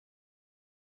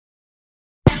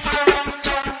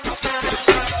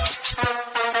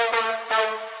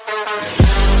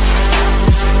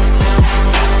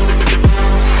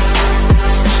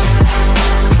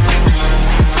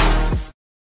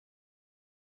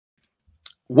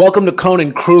Welcome to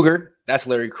Cohn Krueger. That's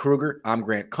Larry Krueger. I'm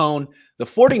Grant Cohn. The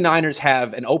 49ers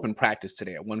have an open practice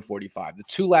today at 1:45. The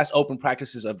two last open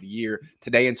practices of the year,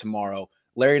 today and tomorrow.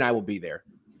 Larry and I will be there.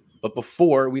 But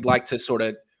before, we'd like to sort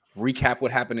of recap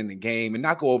what happened in the game and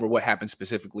not go over what happened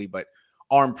specifically, but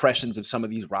our impressions of some of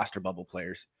these roster bubble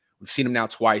players. We've seen them now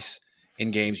twice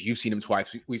in games. You've seen them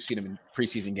twice. We've seen them in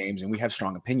preseason games, and we have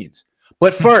strong opinions.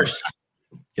 But first,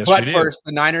 the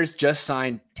Niners just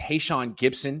signed Tayshaun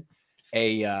Gibson,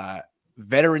 a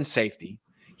veteran safety.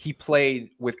 He played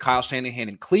with Kyle Shanahan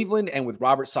in Cleveland and with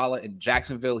Robert Saleh in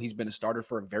Jacksonville. He's been a starter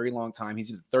for a very long time.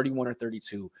 He's either 31 or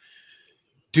 32.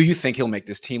 Do you think he'll make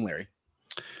this team, Larry?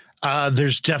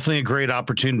 There's definitely a great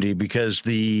opportunity because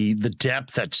the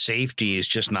depth at safety is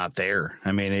just not there.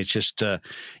 I mean, it's just,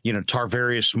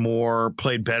 Tarvarius Moore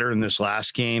played better in this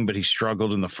last game, but he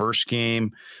struggled in the first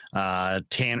game.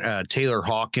 Taylor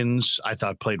Hawkins, I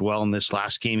thought, played well in this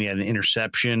last game. He had an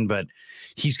interception, but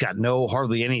he's got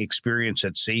hardly any experience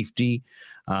at safety.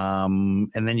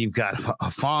 And then you've got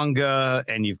Hufanga,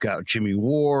 and you've got Jimmy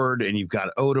Ward, and you've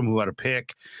got Odom, who had a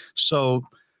pick. So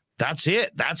that's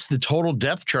it. That's the total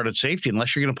depth chart at safety,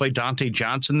 unless you're going to play Dante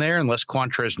Johnson there, unless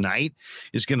Quantrez Knight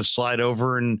is going to slide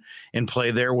over and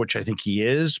play there, which I think he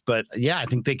is. But yeah, I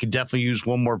think they could definitely use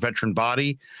one more veteran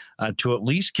body to at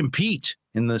least compete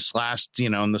in this last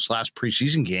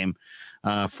preseason game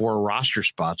for a roster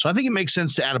spot. So I think it makes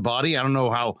sense to add a body. I don't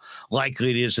know how likely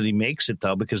it is that he makes it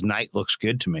though, because Knight looks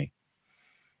good to me.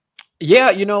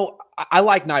 Yeah, I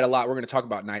like Knight a lot. We're going to talk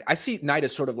about Knight. I see Knight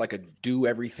as sort of like a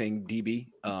do-everything DB,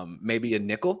 maybe a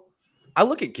nickel. I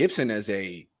look at Gibson as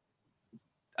a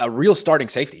real starting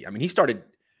safety. I mean, he started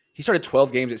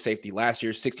 12 games at safety last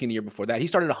year, 16 the year before that. He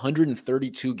started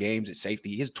 132 games at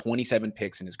safety. He has 27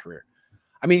 picks in his career.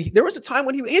 I mean, there was a time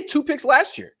when he had 2 picks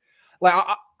last year. Like,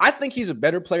 I think he's a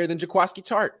better player than Jaquiski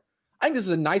Tartt. I think this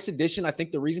is a nice addition. I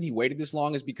think the reason he waited this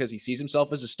long is because he sees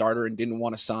himself as a starter and didn't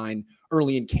want to sign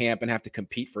early in camp and have to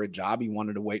compete for a job. He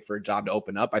wanted to wait for a job to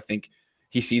open up. I think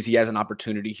he sees he has an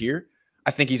opportunity here.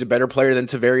 I think he's a better player than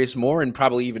Tarvarius Moore and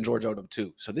probably even George Odom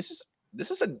too. So this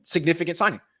is a significant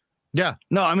signing. Yeah,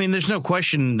 no, I mean, there's no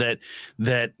question that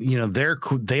they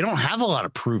don't have a lot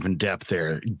of proven depth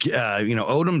there.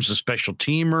 Odom's a special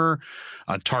teamer.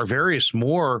 Tarvarius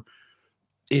Moore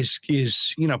is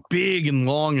big and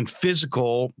long and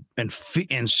physical and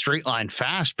straight line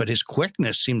fast, but his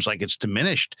quickness seems like it's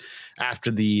diminished after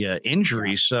the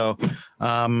injury. So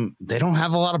they don't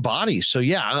have a lot of bodies. So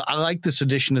yeah, I like this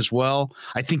addition as well.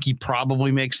 I think he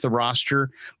probably makes the roster,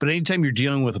 but anytime you're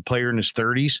dealing with a player in his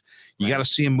 30s, you got to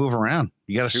see him move around.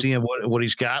 You got to see him what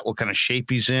he's got, what kind of shape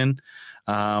he's in.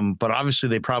 But obviously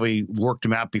they probably worked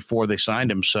him out before they signed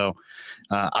him. So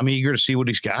I'm eager to see what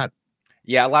he's got.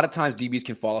 Yeah, a lot of times DBs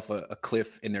can fall off a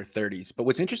cliff in their 30s. But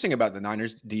what's interesting about the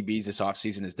Niners DBs this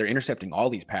offseason is they're intercepting all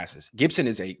these passes. Gibson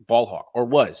is a ball hawk, or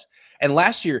was. And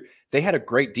last year, they had a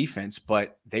great defense,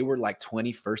 but they were like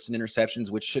 21st in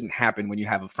interceptions, which shouldn't happen when you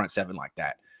have a front seven like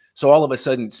that. So all of a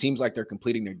sudden, it seems like they're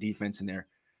completing their defense and they're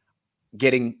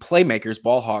getting playmakers,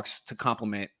 ball hawks, to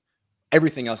complement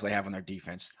everything else they have on their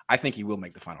defense. I think he will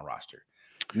make the final roster.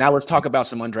 Now let's talk about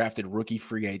some undrafted rookie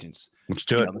free agents. Let's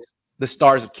do it. The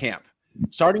stars of camp.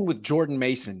 Starting with Jordan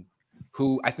Mason,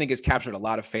 who I think has captured a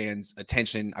lot of fans'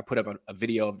 attention. I put up a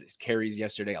video of his carries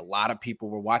yesterday. A lot of people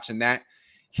were watching that.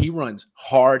 He runs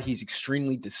hard. He's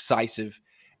extremely decisive,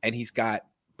 and he's got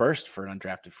burst for an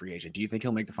undrafted free agent. Do you think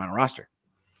he'll make the final roster?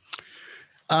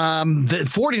 The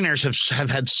 49ers have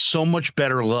had so much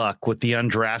better luck with the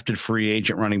undrafted free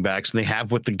agent running backs than they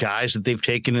have with the guys that they've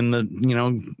taken in the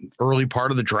early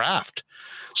part of the draft.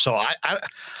 So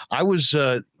I was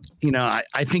I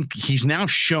think he's now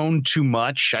shown too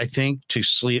much, I think, to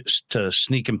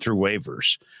sneak him through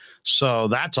waivers. So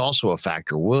that's also a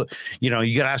factor. You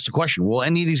got to ask the question, will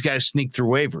any of these guys sneak through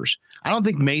waivers? I don't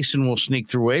think Mason will sneak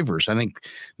through waivers. I think,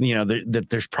 that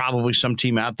there's probably some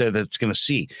team out there that's going to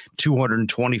see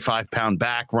 225-pound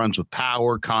back, runs with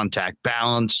power, contact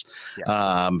balance,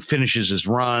 finishes his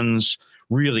runs,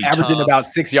 really averaging tough. About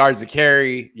 6 yards a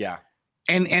carry. Yeah.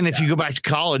 And if you go back to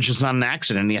college, it's not an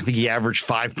accident. I think he averaged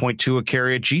 5.2 a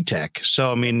carry at G-Tech. So,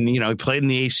 I mean, he played in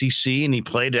the ACC and he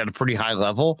played at a pretty high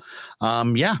level. I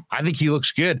think he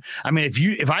looks good. I mean,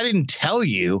 if I didn't tell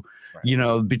you,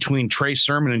 between Trey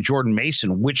Sermon and Jordan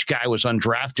Mason, which guy was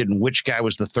undrafted and which guy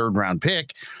was the 3rd round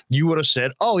pick, you would have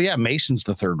said, oh yeah, Mason's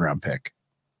the 3rd round pick.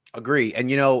 Agree.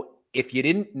 And, if you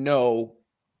didn't know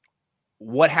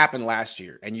what happened last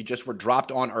year, and you just were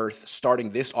dropped on earth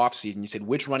starting this offseason, you said,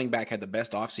 which running back had the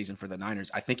best offseason for the Niners?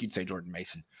 I think you'd say Jordan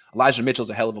Mason. Elijah Mitchell's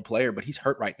a hell of a player, but he's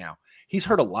hurt right now. He's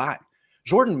hurt a lot.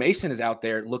 Jordan Mason is out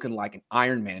there looking like an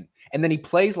Iron Man, and then he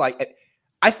plays like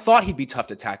 – I thought he'd be tough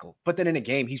to tackle, but then in a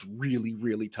game, he's really,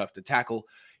 really tough to tackle.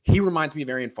 He reminds me of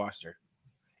Arian Foster.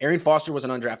 Arian Foster was an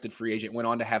undrafted free agent, went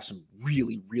on to have some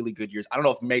really, really good years. I don't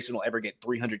know if Mason will ever get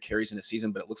 300 carries in a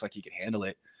season, but it looks like he could handle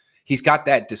it. He's got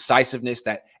that decisiveness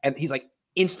and he's like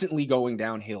instantly going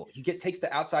downhill. He takes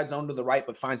the outside zone to the right,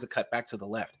 but finds the cut back to the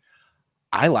left.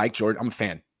 I like Jordan. I'm a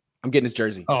fan. I'm getting his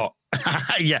jersey. Oh,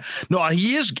 yeah. No,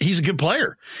 he's a good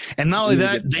player. And not only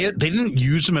that, they didn't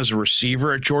use him as a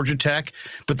receiver at Georgia Tech,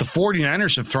 but the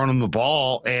 49ers have thrown him the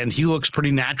ball, and he looks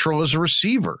pretty natural as a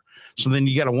receiver. So then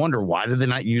you got to wonder, why did they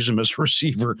not use him as a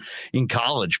receiver in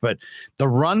college? But the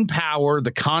run power,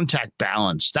 the contact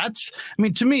balance,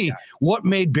 to me, what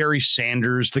made Barry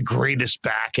Sanders the greatest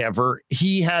back ever?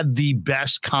 He had the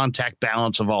best contact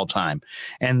balance of all time.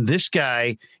 And this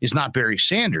guy is not Barry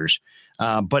Sanders.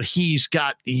 But he's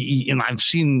got, and I've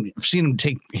seen him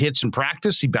take hits in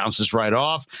practice. He bounces right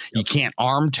off. You can't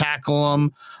arm tackle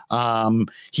him.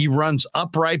 He runs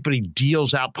upright, but he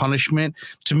deals out punishment.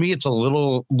 To me, it's a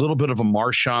little bit of a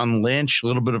Marshawn Lynch, a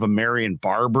little bit of a Marion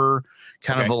Barber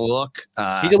kind of a look.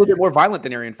 He's a little bit more violent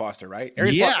than Arian Foster, right?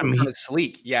 Foster was kind of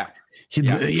sleek.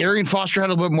 Arian Foster had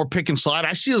a little bit more pick and slide.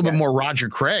 I see a little bit more Roger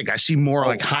Craig. I see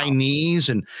more high knees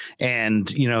and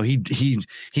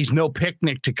he's no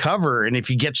picnic to cover. And if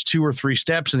he gets 2 or 3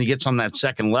 steps and he gets on that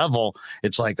second level,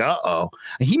 it's like, uh-oh.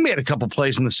 And he made a couple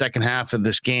plays in the second half of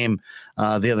this game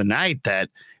the other night that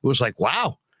it was like,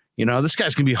 wow. This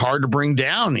guy's going to be hard to bring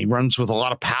down. He runs with a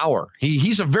lot of power.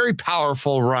 He's a very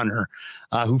powerful runner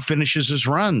who finishes his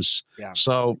runs. Yeah.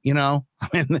 So, they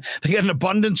got an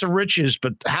abundance of riches,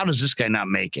 but how does this guy not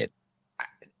make it?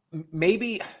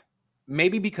 Maybe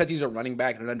because he's a running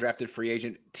back and an undrafted free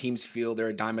agent, teams feel they're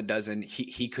a dime a dozen.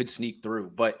 He could sneak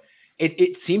through. But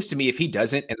it seems to me if he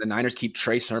doesn't and the Niners keep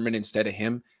Trey Sermon instead of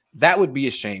him, that would be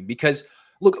a shame because,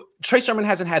 look, Trey Sermon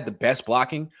hasn't had the best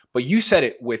blocking, but you said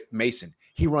it with Mason.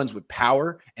 He runs with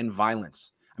power and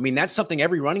violence. I mean, that's something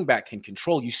every running back can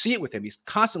control. You see it with him. He's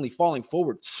constantly falling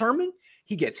forward. Sermon,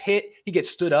 he gets hit, he gets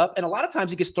stood up, and a lot of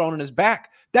times he gets thrown on his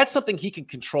back. That's something he can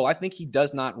control. I think he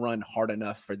does not run hard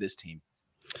enough for this team.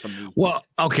 Well,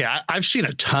 okay, I've seen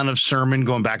a ton of Sermon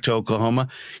going back to Oklahoma.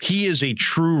 He is a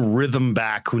true rhythm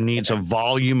back who needs a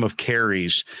volume of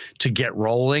carries to get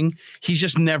rolling. He's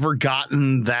just never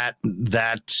gotten that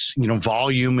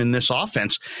volume in this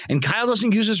offense. And Kyle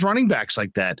doesn't use his running backs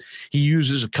like that. He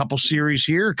uses a couple series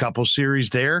here, a couple series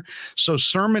there. So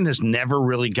Sermon has never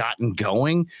really gotten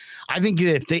going. I think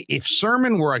if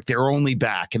Sermon were like their only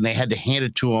back and they had to hand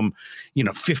it to him,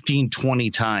 15,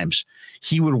 20 times,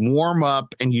 he would warm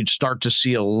up and you'd start to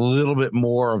see a little bit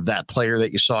more of that player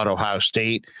that you saw at Ohio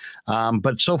State.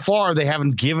 But so far, they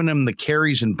haven't given him the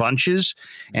carries in bunches,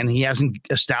 and he hasn't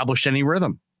established any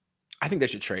rhythm. I think they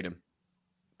should trade him.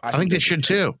 I think they should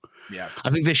too. Yeah,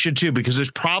 I think they should too, because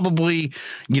there's probably,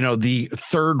 the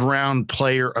 3rd round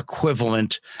player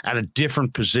equivalent at a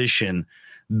different position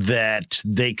that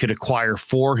they could acquire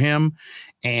for him.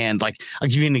 And I'll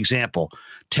give you an example.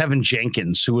 Tevin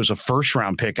Jenkins, who was a 1st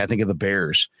round pick, I think, of the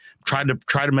Bears, tried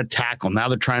him at tackle. Now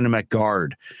they're trying him at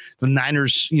guard. The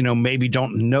Niners, maybe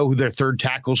don't know who their 3rd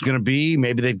tackle is going to be.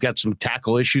 Maybe they've got some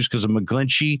tackle issues because of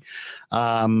McGlinchey.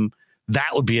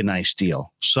 That would be a nice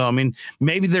deal. So,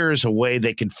 maybe there is a way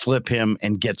they could flip him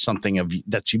and get something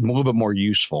that's a little bit more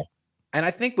useful. And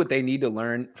I think what they need to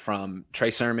learn from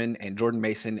Trey Sermon and Jordan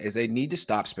Mason is they need to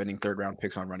stop spending 3rd round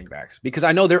picks on running backs, because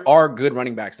I know there are good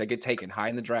running backs that get taken high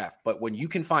in the draft, but when you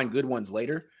can find good ones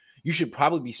later, you should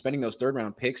probably be spending those 3rd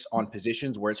round picks on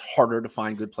positions where it's harder to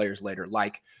find good players later,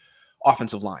 like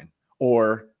offensive line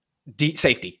or deep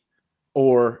safety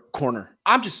or corner.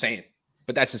 I'm just saying,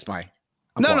 but that's just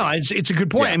No, it's a good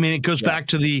point. Yeah. It goes back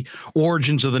to the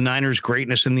origins of the Niners'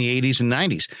 greatness in the 80s and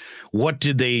 90s. What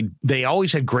did they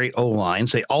always had great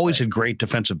O-lines. They always had great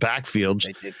defensive backfields.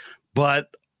 They did.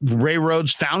 But Ray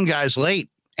Rhodes found guys late,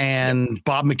 and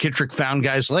Bob McKittrick found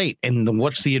guys late. And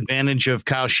what's the advantage of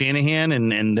Kyle Shanahan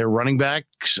and their running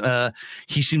backs?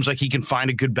 He seems like he can find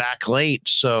a good back late.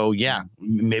 So,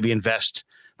 maybe invest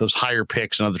those higher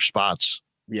picks in other spots.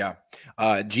 Yeah.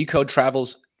 G-Code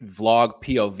Travels Vlog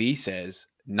POV says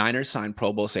Niners signed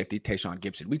Pro Bowl safety Tayshaun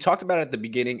Gibson. We talked about it at the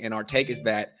beginning, and our take is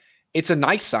that it's a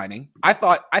nice signing. I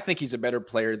think he's a better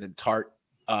player than Tart,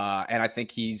 and I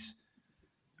think he's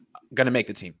going to make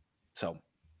the team. So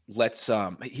let's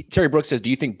Terry Brooks says, do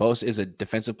you think Bosa is a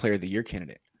defensive player of the year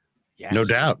candidate? Yeah, no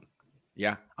doubt.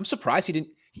 Yeah. I'm surprised he didn't.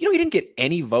 You know, he didn't get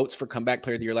any votes for comeback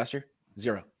player of the year last year.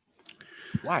 0.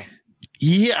 Why?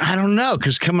 Yeah, I don't know.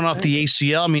 Because coming off the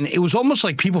ACL, I mean, it was almost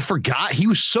like people forgot he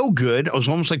was so good. It was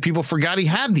almost like people forgot he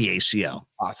had the ACL.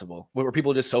 Possible. Were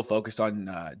people just so focused on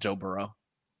Joe Burrow?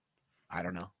 I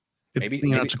don't know. Maybe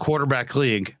it's a quarterback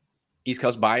league. East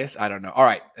Coast bias. I don't know. All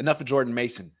right, enough of Jordan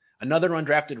Mason. Another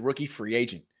undrafted rookie free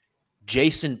agent,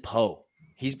 Jason Poe.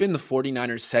 He's been the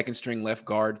 49ers' second string left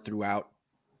guard throughout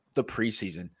the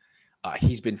preseason.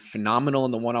 He's been phenomenal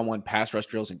in the one-on-one pass rush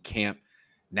drills in camp.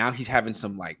 Now he's having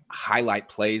some like highlight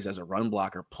plays as a run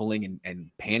blocker, pulling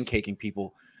and pancaking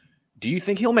people. Do you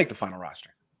think he'll make the final roster?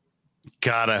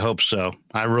 God, I hope so.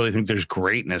 I really think there's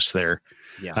greatness there.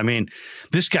 Yeah. I mean,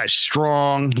 this guy's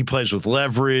strong. He plays with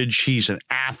leverage. He's an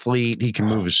athlete. He can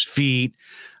move his feet.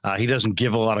 He doesn't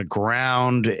give a lot of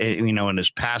ground, in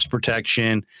his pass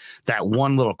protection. That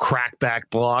one little crackback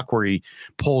block where he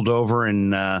pulled over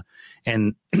and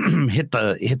hit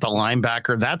the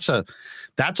linebacker.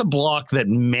 That's a block that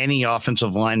many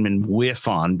offensive linemen whiff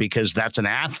on because that's an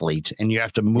athlete and you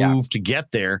have to move to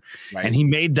get there. Right. And he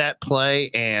made that play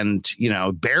and,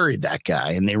 buried that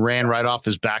guy and they ran right off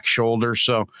his back shoulder.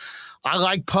 So I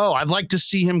like Poe. I'd like to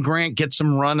see him, Grant, get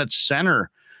some run at center.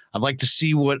 I'd like to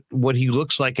see what he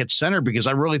looks like at center because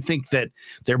I really think that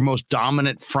their most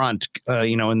dominant front,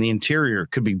 in the interior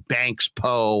could be Banks,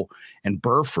 Poe, and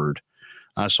Burford.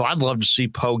 So I'd love to see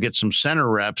Poe get some center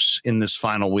reps in this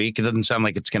final week. It doesn't sound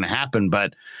like it's going to happen,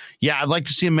 but yeah, I'd like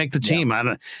to see him make the team. I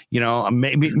don't,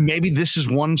 maybe this is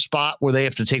one spot where they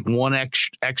have to take one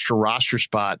extra roster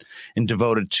spot and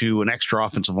devote it to an extra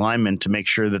offensive lineman to make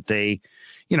sure that they,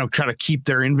 try to keep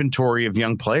their inventory of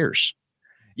young players.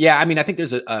 Yeah, I mean, I think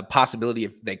there's a possibility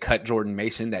if they cut Jordan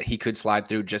Mason that he could slide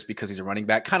through just because he's a running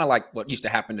back, kind of like what used to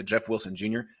happen to Jeff Wilson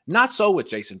Jr. Not so with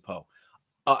Jason Poe.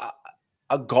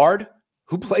 A guard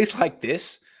who plays like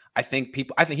this, I think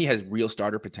he has real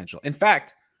starter potential. In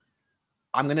fact,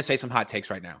 I'm going to say some hot takes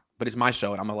right now, but it's my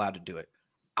show and I'm allowed to do it.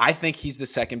 I think he's the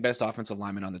second best offensive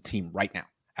lineman on the team right now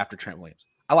after Trent Williams.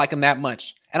 I like him that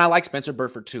much. And I like Spencer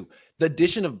Burford too. The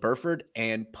addition of Burford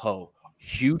and Poe,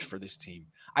 huge for this team.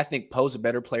 I think Poe's a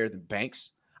better player than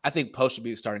Banks. I think Poe should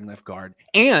be the starting left guard.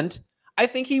 And I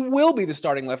think he will be the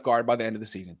starting left guard by the end of the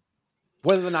season.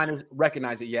 Whether the Niners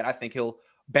recognize it yet, I think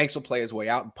Banks will play his way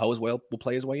out and Poe as well will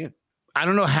play his way in. I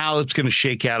don't know how it's going to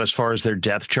shake out as far as their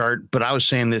depth chart, but I was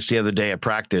saying this the other day at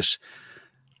practice.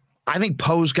 I think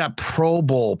Poe's got Pro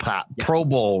Bowl talent.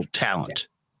 Yeah.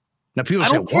 Now people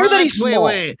say, care that he's small.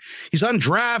 Wait. He's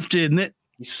undrafted.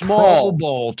 He's small. Pro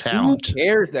Bowl talent. Who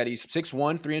cares that he's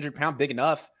 6'1", 300 pounds, big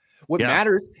enough? What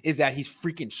matters is that he's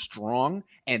freaking strong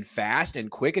and fast and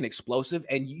quick and explosive,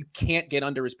 and you can't get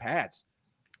under his pads.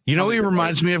 You know what he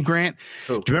reminds me of, Grant?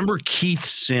 Who? Do you remember Keith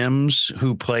Sims,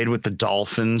 who played with the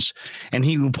Dolphins, and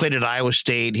he played at Iowa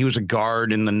State? He was a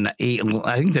guard in the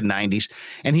 90s,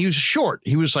 and he was short.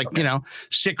 He was like, 6'1",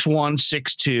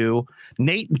 6'2".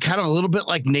 Nate, kind of a little bit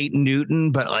like Nate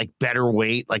Newton, but like better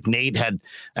weight. Like Nate had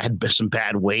some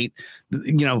bad weight.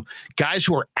 Guys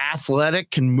who are athletic,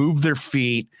 can move their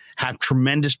feet, have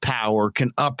tremendous power,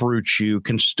 can uproot you,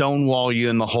 can stonewall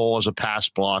you in the hole as a pass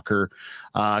blocker,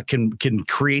 can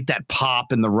create that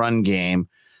pop in the run game.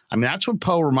 I mean, that's what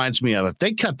Poe reminds me of. If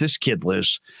they cut this kid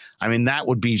loose, I mean, that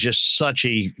would be just such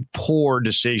a poor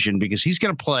decision because he's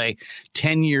going to play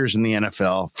 10 years in the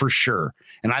NFL for sure.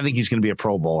 And I think he's going to be a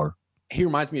Pro Bowler. He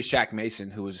reminds me of Shaq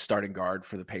Mason, who was a starting guard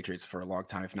for the Patriots for a long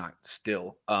time, if not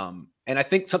still. And I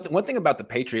think one thing about the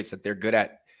Patriots that they're good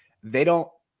at, they don't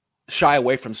shy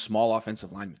away from small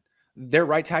offensive linemen. Their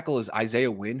right tackle is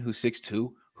Isaiah Wynn, who's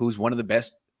 6'2", who's one of the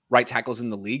best right tackles in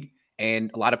the league. And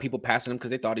a lot of people passing him because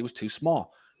they thought he was too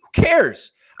small. Who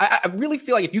cares? I really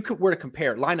feel like if you were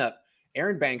to line up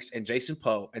Aaron Banks and Jason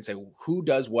Poe and say, who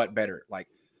does what better? Like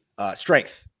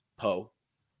strength, Poe,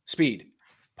 speed,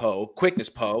 Poe, quickness,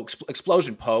 Poe,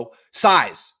 explosion, Poe,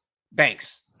 size,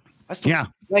 Banks. That's the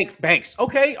length, Banks.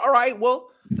 Okay, all right, well,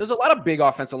 there's a lot of big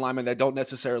offensive linemen that don't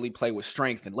necessarily play with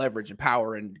strength and leverage and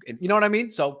power, and you know what I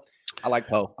mean? So I like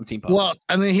Poe. I'm team Poe. Well,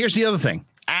 I mean, here's the other thing.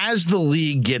 As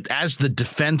the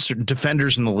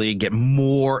defenders in the league get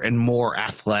more and more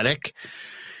athletic,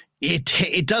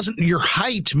 it doesn't, your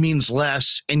height means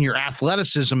less and your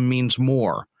athleticism means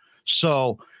more.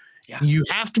 So you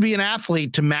have to be an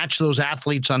athlete to match those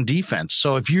athletes on defense.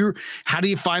 So how do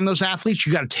you find those athletes?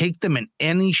 You got to take them in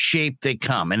any shape they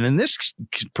come. And in this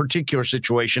particular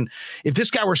situation, if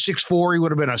this guy were 6'4", he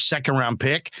would have been a second round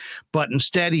pick, but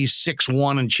instead he's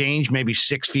 6'1" and change, maybe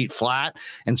 6 feet flat.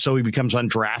 And so he becomes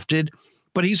undrafted,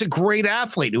 but he's a great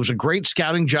athlete. It was a great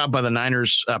scouting job by the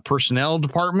Niners personnel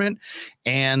department.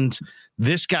 And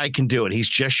This guy can do it. He's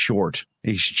just short.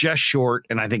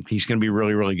 And I think he's going to be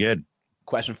really, really good.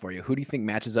 Question for you. Who do you think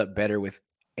matches up better with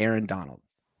Aaron Donald?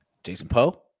 Jason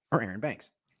Poe or Aaron Banks?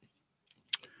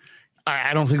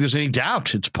 I don't think there's any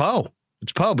doubt. It's Poe.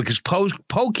 It's Poe because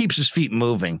Poe keeps his feet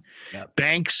moving. Yep.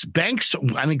 Banks,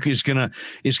 I think is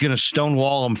gonna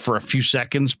stonewall him for a few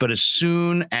seconds, but as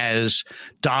soon as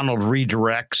Donald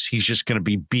redirects, he's just gonna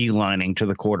be beelining to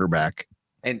the quarterback.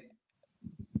 And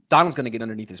Donald's gonna get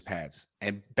underneath his pads,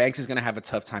 and Banks is gonna have a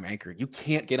tough time anchoring. You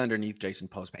can't get underneath Jason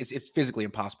Poe's pads. It's physically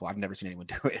impossible. I've never seen anyone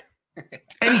do it.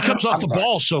 And he comes off the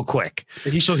ball so quick.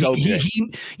 He's so good.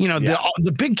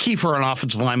 The big key for an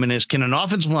offensive lineman is, can an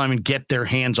offensive lineman get their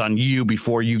hands on you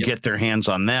before you get their hands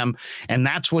on them? And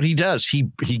that's what he does.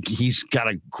 He's got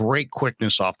a great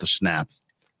quickness off the snap.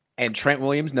 And Trent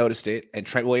Williams noticed it, and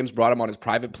Trent Williams brought him on his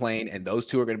private plane, and those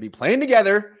two are going to be playing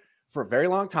together for a very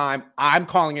long time. I'm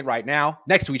calling it right now,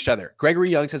 next to each other. Gregory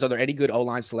Young says, are there any good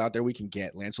O-lines still out there we can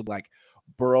get? Lance will be like,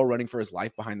 Burrow running for his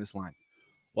life behind this line.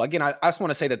 Well, again, I just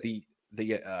want to say that the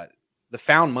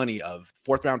found money of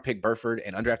fourth round pick Burford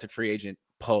and undrafted free agent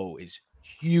Poe is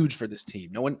huge for this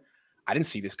team. I didn't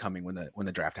see this coming when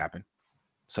the draft happened.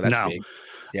 So that's big.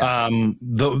 Yeah.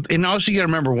 And also you got to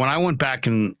remember, when I went back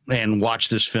and watched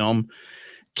this film,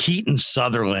 Keaton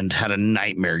Sutherland had a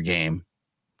nightmare game.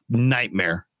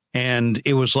 And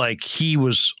it was like he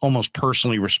was almost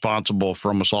personally responsible for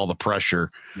almost all the pressure.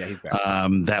 Yeah, he's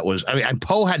bad.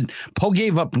 Poe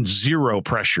gave up 0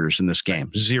 pressures in this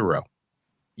game. 0.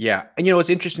 Yeah. And it's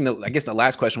interesting that I guess the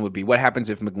last question would be, what happens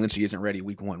if McGlinchey isn't ready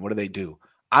week 1? What do they do?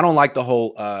 I don't like the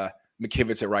whole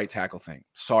McKivitz at right tackle thing.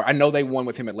 Sorry. I know they won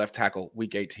with him at left tackle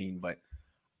week 18, but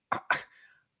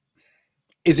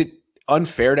is it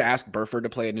unfair to ask Burford to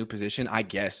play a new position? I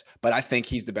guess, but I think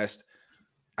he's the best.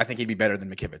 I think he'd be better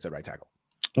than McKivitz at right tackle.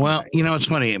 Well, it's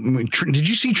funny. Did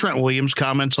you see Trent Williams'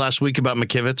 comments last week about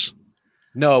McKivitz?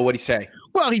 No, what'd he say?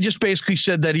 Well, he just basically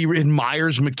said that he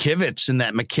admires McKivitz and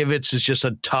that McKivitz is just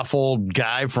a tough old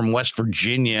guy from West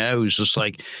Virginia who's just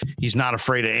like, he's not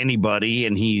afraid of anybody.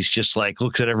 And he's just like,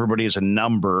 looks at everybody as a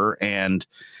number. And,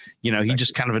 he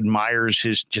just kind of admires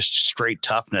his just straight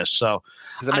toughness. So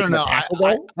I don't know. I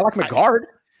like McGard.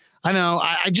 I know.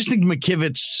 I just think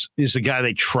McKivitz is a guy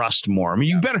they trust more. I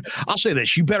mean, I'll say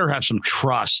this, you better have some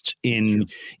trust in,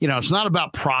 it's not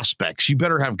about prospects. You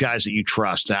better have guys that you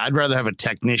trust. I'd rather have a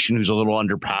technician who's a little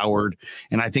underpowered.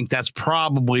 And I think that's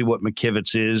probably what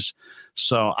McKivitz is.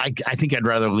 So I think I'd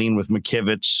rather lean with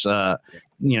McKivitz,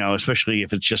 especially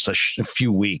if it's just a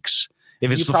few weeks.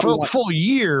 If it's the full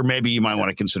year, maybe you might want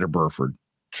to consider Burford.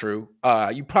 True.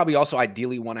 You probably also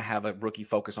ideally want to have a rookie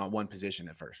focus on one position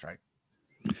at first, right?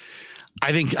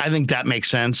 I think that makes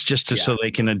sense so they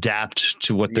can adapt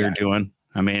to what they're doing.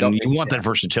 I mean, you want that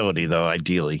versatility though,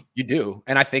 ideally. You do.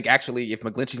 And I think actually if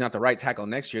McGlinchey's not the right tackle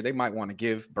next year, they might want to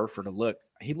give Burford a look.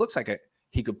 He looks like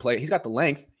he could play. He's got the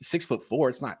length. He's 6'4".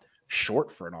 It's not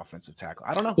short for an offensive tackle.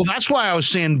 I don't know. Well, that's why I was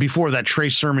saying before that Trey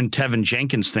Sermon, Tevin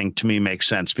Jenkins thing to me makes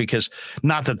sense, because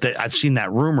not that I've seen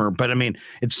that rumor, but I mean,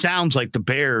 it sounds like the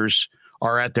Bears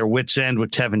are at their wits' end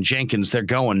with Tevin Jenkins. They're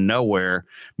going nowhere.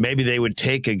 Maybe they would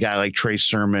take a guy like Trey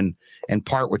Sermon and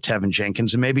part with Tevin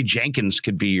Jenkins, and maybe Jenkins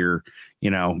could be your,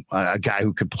 a guy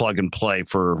who could plug and play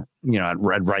for, at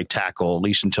right tackle, at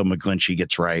least until McGlinchey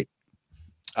gets right.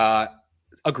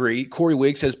 Agree. Corey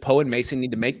Wigg says Poe and Mason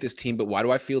need to make this team, but why do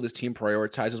I feel this team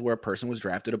prioritizes where a person was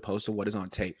drafted opposed to what is on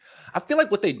tape? I feel like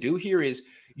what they do here is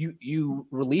you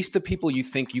release the people you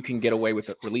think you can get away with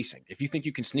releasing. If you think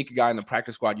you can sneak a guy in the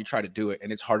practice squad, you try to do it,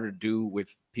 and it's harder to do with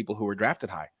people who were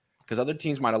drafted high because other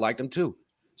teams might have liked him too.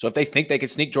 So if they think they could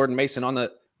sneak Jordan Mason on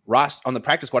the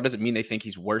practice squad, doesn't mean they think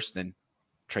he's worse than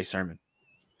Trey Sermon.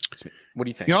 What do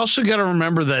you think? You also got to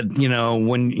remember that,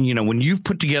 when you've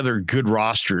put together good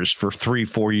rosters for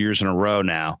 3-4 years in a row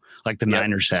now, like the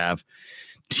Niners have,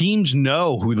 teams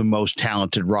know who the most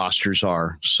talented rosters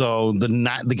are. So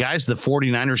the guys the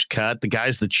 49ers cut, the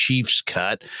guys the Chiefs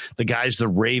cut, the guys the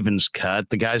Ravens cut,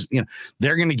 the guys,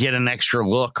 they're going to get an extra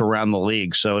look around the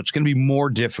league. So it's going to be more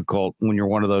difficult when you're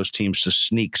one of those teams to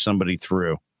sneak somebody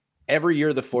through. Every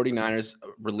year, the 49ers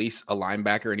release a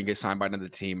linebacker and he gets signed by another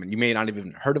team. And you may not have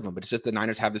even heard of him, but it's just the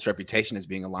Niners have this reputation as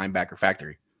being a linebacker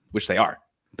factory, which they are.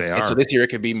 And so this year, it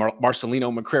could be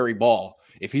Marcelino McCrary Ball.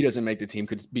 If he doesn't make the team,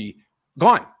 could be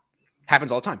gone.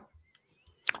 Happens all the time.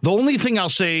 The only thing I'll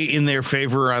say in their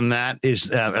favor on that is,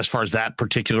 as far as that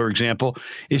particular example,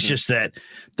 is just that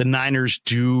the Niners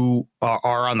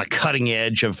are on the cutting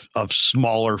edge of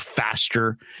smaller,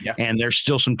 faster, and there's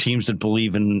still some teams that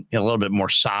believe in a little bit more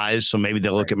size. So maybe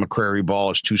they'll look at McCrary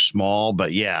Ball as too small.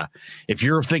 But if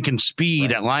you're thinking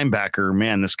speed at linebacker,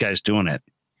 man, this guy's doing it.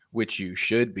 which you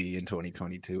should be in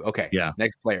 2022. Okay. Yeah.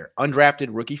 Next player, undrafted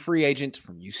rookie free agent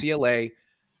from UCLA.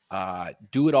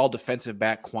 Do it all defensive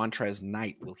back Quantrez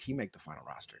Knight. Will he make the final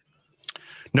roster?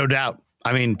 No doubt.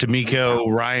 I mean, D'Amico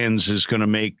Ryans is going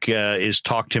to is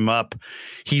talked him up.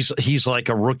 He's like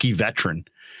a rookie veteran.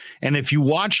 And if you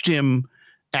watched him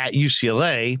at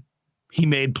UCLA, he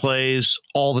made plays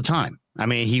all the time. I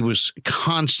mean, he was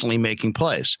constantly making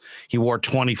plays. He wore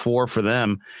 24 for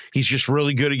them. He's just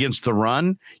really good against the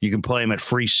run. You can play him at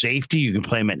free safety. You can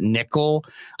play him at nickel.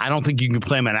 I don't think you can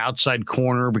play him at outside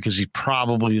corner because he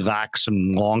probably lacks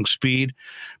some long speed.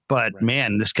 But right.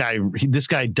 Man, this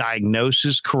guy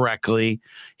diagnoses correctly.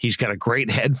 He's got a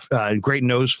great great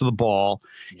nose for the ball.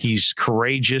 Yeah. He's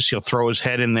courageous. He'll throw his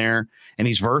head in there, and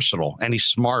he's versatile and he's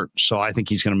smart. So I think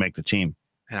he's going to make the team.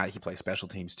 And he plays special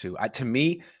teams too. To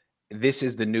me, this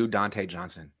is the new Dante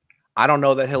Johnson. I don't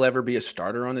know that he'll ever be a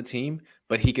starter on the team,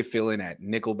 but he could fill in at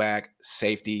nickelback,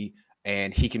 safety,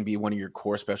 and he can be one of your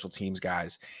core special teams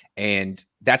guys. And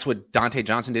that's what Dante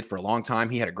Johnson did for a long time.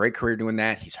 He had a great career doing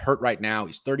that. He's hurt right now.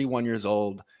 He's 31 years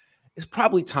old. It's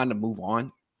probably time to move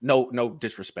on. No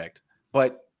disrespect,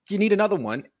 but you need another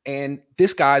one. And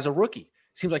this guy's a rookie.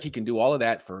 Seems like he can do all of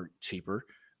that for cheaper.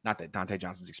 Not that Dante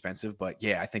Johnson's expensive, but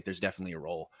yeah, I think there's definitely a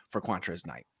role for Quantrez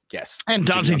Knight. Yes. And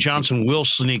Dante Johnson will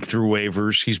sneak through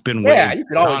waivers. He's been waived you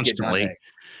could always constantly. Get Dante.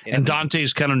 Yeah. And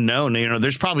Dante's kind of known,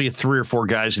 there's probably 3 or 4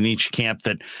 guys in each camp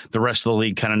that the rest of the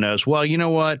league kind of knows, well, you know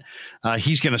what?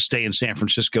 He's going to stay in San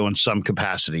Francisco in some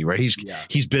capacity, right? He's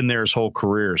been there his whole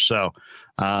career. So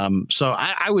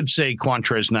I would say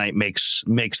Quantrez Knight makes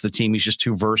the team. He's just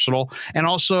too versatile. And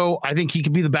also I think he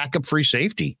could be the backup free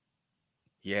safety.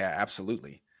 Yeah,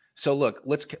 absolutely. So look,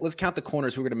 let's count the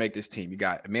corners who are going to make this team. You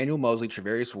got Emmanuel Mosley,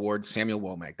 Travarius Ward, Samuel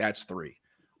Womack. That's 3.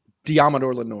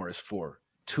 Diamador Lenore is 4.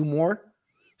 2 more.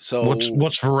 So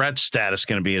what's Verrett's status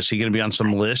going to be? Is he going to be on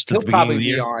some list? He'll probably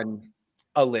be on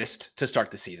a list to start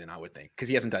the season, I would think, because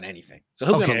he hasn't done anything. So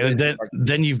he'll be on a list.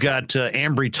 Then you've got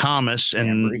Ambry Thomas,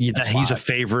 and he's a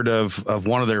favorite of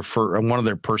one of their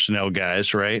personnel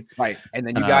guys, right? Right, and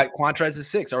then you got Quantrez is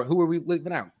 6. Or who are we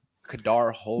leaving out?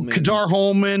 Kadar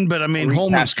Holman, but I mean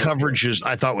Holman's coverage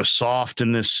I thought was soft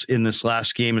in this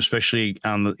last game, especially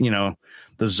on the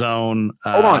zone.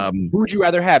 Hold on, who would you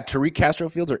rather have, Tariq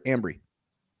Castrofields or Ambry?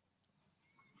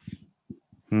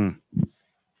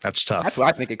 That's tough. That's what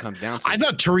I think it comes down to. I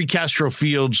thought Tariq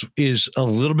Castrofields is a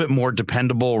little bit more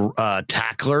dependable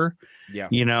tackler. Yeah.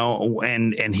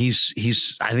 And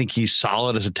he's I think he's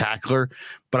solid as a tackler,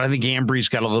 but I think Ambry's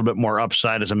got a little bit more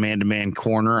upside as a man-to-man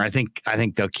corner. I think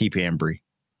they'll keep Ambry.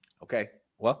 Okay.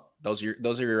 Well, that's your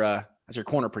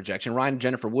corner projection. Ryan and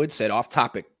Jennifer Wood said, off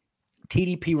topic,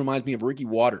 TDP reminds me of Ricky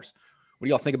Waters. What do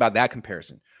y'all think about that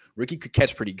comparison? Ricky could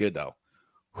catch pretty good though.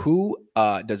 Who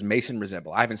does Mason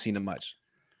resemble? I haven't seen him much.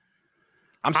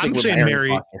 I'm saying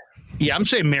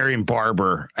Marion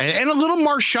Barber and a little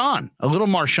Marshawn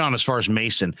as far as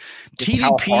Mason. Just TDP,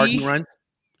 how hard he runs?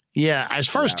 Yeah, as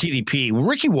far as TDP,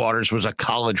 Ricky Waters was a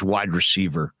college wide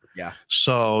receiver. Yeah.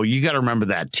 So you got to remember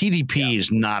that TDP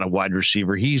is not a wide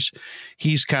receiver. He's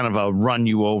kind of a run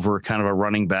you over, kind of a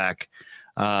running back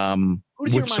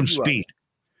with some speed.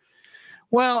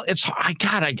 Well, it's hard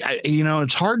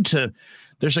to.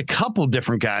 There's a couple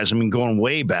different guys. I mean, going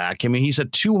way back. I mean, he's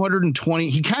at 220.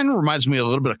 He kind of reminds me a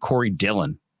little bit of Corey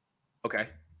Dillon. Okay.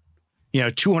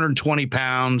 220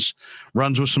 pounds,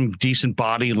 runs with some decent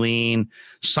body lean.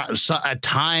 So at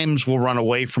times will run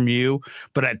away from you,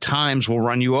 but at times will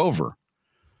run you over.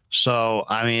 So,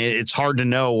 I mean, it's hard to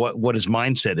know what his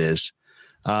mindset is.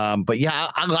 But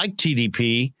yeah, I like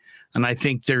TDP. And I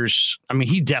think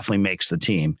he definitely makes the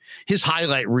team. His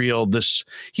highlight reel,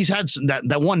 he's had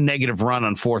that one negative run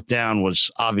on 4th down was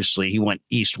obviously he went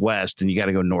east-west and you got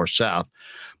to go north-south.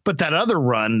 But that other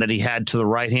run that he had to the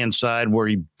right-hand side where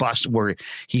he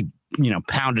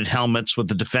pounded helmets with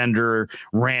the defender,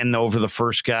 ran over the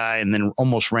first guy, and then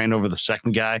almost ran over the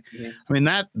second guy. Mm-hmm. I mean,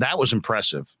 that was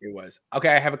impressive. It was.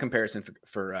 Okay, I have a comparison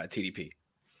for TDP.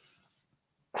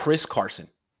 Chris Carson.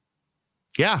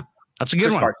 Yeah, that's a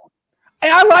good one. Carson.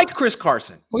 And I liked Chris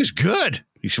Carson. Well, he's good.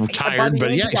 He's tired,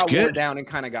 but yeah, he's good. Worn down and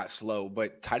kind of got slow,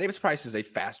 but Ty Davis Price is a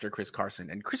faster Chris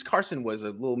Carson, and Chris Carson was a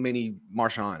little mini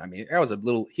Marshawn. I mean,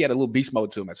 he had a little beast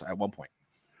mode to him at one point.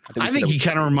 I think he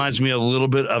kind of reminds me a little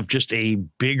bit of just a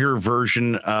bigger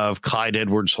version of Clyde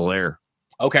Edwards-Helaire.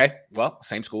 Okay, well,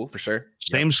 same school for sure.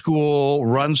 Same school,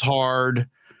 runs hard,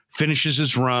 finishes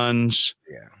his runs.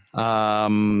 Yeah.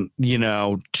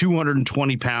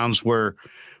 220 pounds where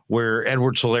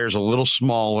Edwards-Helaire is a little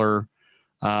smaller,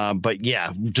 but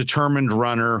yeah, determined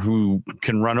runner who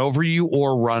can run over you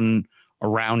or run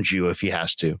around you if he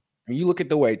has to. When you look at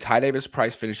the way Ty Davis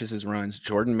Price finishes his runs,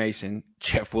 Jordan Mason,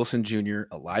 Jeff Wilson Jr.,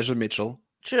 Elijah Mitchell,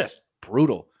 just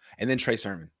brutal. And then Trey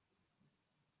Sermon.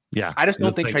 Yeah. I just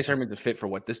don't think Trey Sermon's a fit for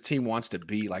what this team wants to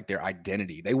be, like their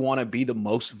identity. They want to be the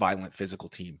most violent physical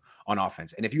team on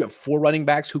offense. And if you have 4 running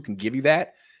backs who can give you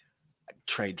that,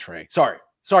 trade Trey. Sorry,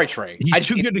 Trey. He's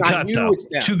too good to cut, though.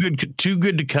 Too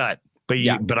good to cut. But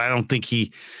I don't think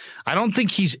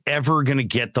he's ever going to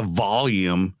get the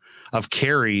volume of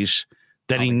carries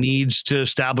that he needs to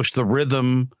establish the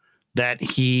rhythm that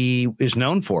he is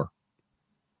known for.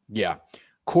 Yeah.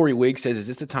 Corey Wigg says, is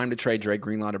this the time to trade Dre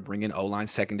Greenlaw to bring in O-line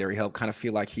secondary help? Kind of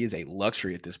feel like he is a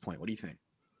luxury at this point. What do you think?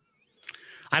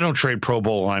 I don't trade Pro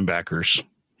Bowl linebackers.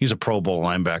 He's a Pro Bowl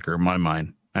linebacker in my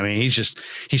mind. I mean,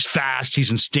 he's fast.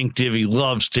 He's instinctive. He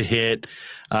loves to hit.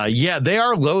 They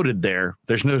are loaded there.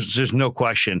 There's no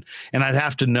question. And I'd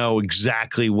have to know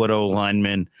exactly what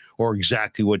O-lineman or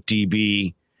exactly what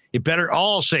DB.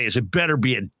 All I'll say is it better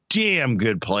be a damn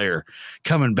good player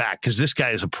coming back, because this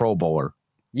guy is a Pro Bowler.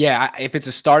 Yeah, if it's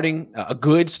a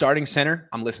good starting center,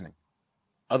 I'm listening.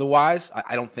 Otherwise,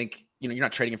 I don't think, you're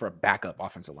not trading him for a backup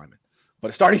offensive lineman. But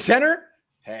a starting center,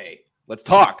 hey, let's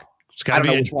talk. It's got to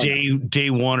be a day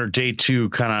 1 or day 2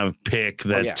 kind of pick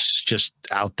that's just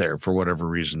out there for whatever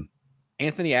reason.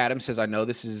 Anthony Adams says, I know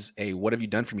this is a what have you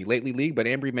done for me lately league, but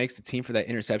Ambry makes the team for that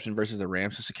interception versus the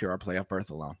Rams to secure our playoff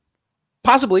berth alone.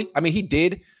 Possibly. I mean, he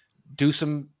did do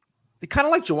some kind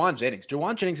of like Jawan Jennings.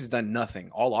 Jawan Jennings has done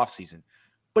nothing all offseason,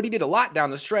 but he did a lot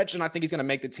down the stretch, and I think he's going to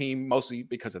make the team mostly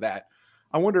because of that.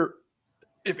 I wonder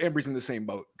if Embry's in the same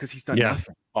boat because he's done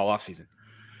nothing all offseason.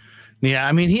 Yeah,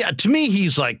 I mean, to me,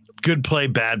 he's like good play,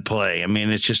 bad play. I mean,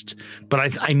 it's just,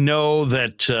 but I know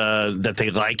that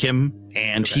they like him,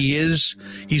 and he's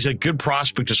a good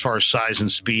prospect as far as size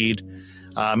and speed.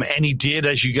 And he did,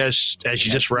 as you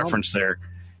just referenced there,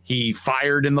 he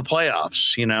fired in the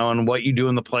playoffs, and what you do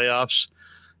in the playoffs,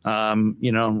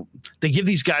 they give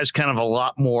these guys kind of a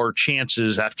lot more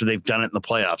chances after they've done it in the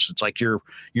playoffs. It's like you're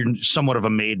somewhat of a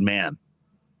made man.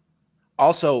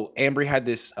 Also, Ambry had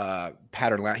this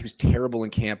pattern. He was terrible in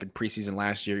camp and preseason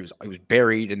last year. He was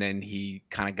buried, and then he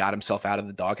kind of got himself out of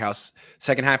the doghouse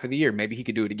second half of the year. Maybe he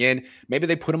could do it again. Maybe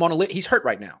they put him on a list. He's hurt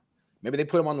right now. Maybe they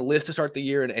put him on the list to start the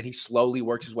year, and he slowly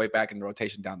works his way back in the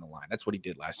rotation down the line. That's what he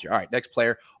did last year. All right, next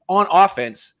player on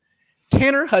offense,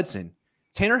 Tanner Hudson.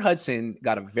 Tanner Hudson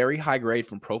got a very high grade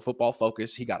from Pro Football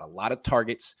Focus. He got a lot of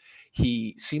targets.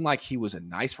 He seemed like he was a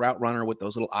nice route runner with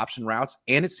those little option routes,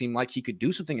 and it seemed like he could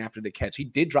do something after the catch. He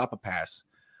did drop a pass,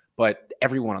 but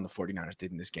everyone on the 49ers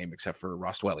did in this game except for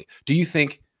Ross Dwelley. Do you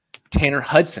think Tanner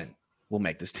Hudson will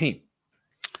make this team?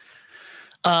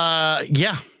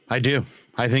 Yeah, I do.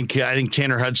 I think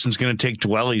Tanner Hudson's going to take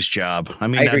Dwelley's job. I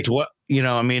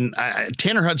mean,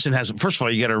 Tanner Hudson has, first of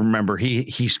all, you got to remember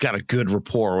he's got a good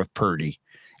rapport with Purdy.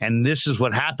 And this is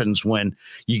what happens when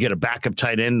you get a backup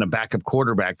tight end and a backup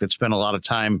quarterback that spent a lot of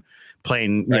time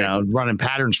playing, running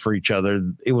patterns for each other.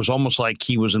 It was almost like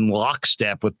he was in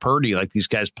lockstep with Purdy, like these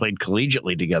guys played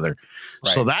collegiately together.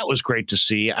 Right. So that was great to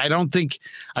see. I think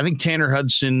Tanner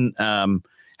Hudson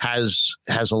has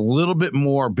a little bit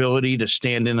more ability to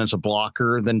stand in as a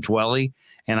blocker than Dwelley.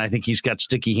 And I think he's got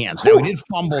sticky hands. Now, he did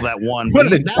fumble that one. What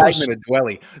an indictment of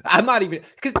Dwelley. I'm not even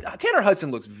 – because Tanner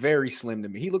Hudson looks very slim to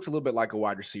me. He looks a little bit like a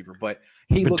wide receiver, but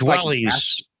looks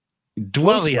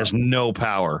Dwelley has no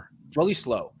power. Dwelley's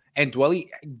slow. And Dwelley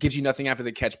gives you nothing after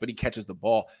the catch, but he catches the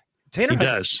ball. Tanner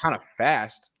Hudson's kind of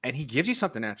fast, and he gives you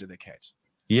something after the catch.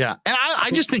 Yeah. And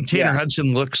I just think Tanner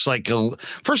Hudson looks like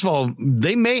first of all,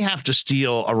 they may have to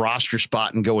steal a roster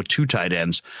spot and go with 2 tight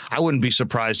ends. I wouldn't be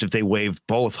surprised if they waived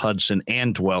both Hudson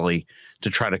and Dwelley to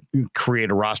try to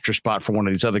create a roster spot for one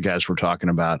of these other guys we're talking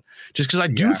about. Just because I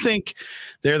do think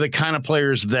they're the kind of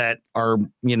players that are,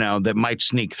 that might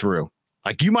sneak through.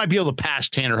 Like you might be able to pass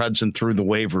Tanner Hudson through the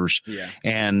waivers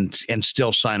and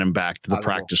still sign him back to the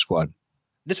practice squad.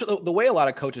 The way a lot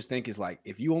of coaches think is like,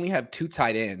 if you only have 2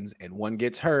 tight ends and one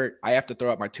gets hurt, I have to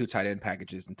throw out my 2 tight end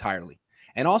packages entirely.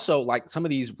 And also, like some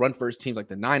of these run first teams, like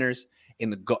the Niners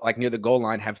near the goal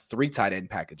line, have 3 tight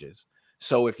end packages.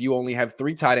 So if you only have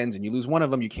 3 tight ends and you lose one of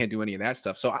them, you can't do any of that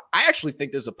stuff. So I actually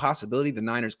think there's a possibility the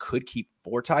Niners could keep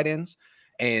 4 tight ends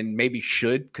and maybe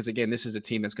should, because again, this is a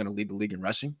team that's going to lead the league in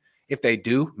rushing. If they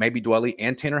do, maybe Dwelley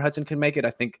and Tanner Hudson can make it.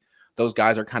 I think those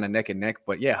guys are kind of neck and neck,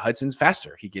 but Hudson's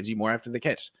faster. He gives you more after the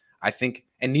catch, I think.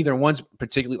 And neither one's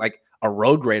particularly like a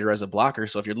road grader as a blocker.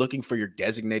 So if you're looking for your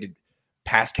designated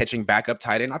pass catching backup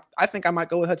tight end, I think I might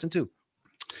go with Hudson too.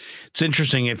 It's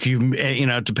interesting if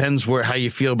it depends how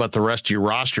you feel about the rest of your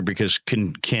roster, because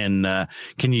can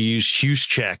you use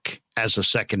Juszczyk as a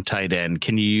second tight end?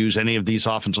 Can you use any of these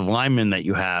offensive linemen that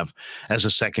you have as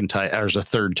a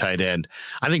third tight end?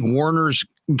 I think Warner's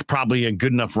probably a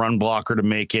good enough run blocker to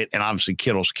make it, and obviously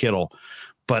Kittle's Kittle,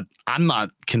 but I'm not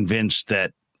convinced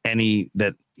that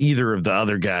either of the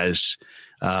other guys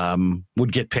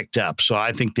would get picked up. So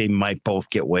I think they might both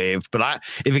get waived. But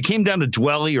if it came down to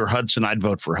Dwelly or Hudson, I'd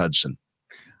vote for Hudson.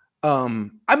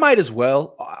 I might as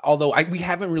well, although we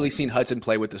haven't really seen Hudson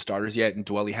play with the starters yet, and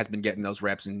Dwelly has been getting those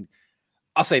reps. And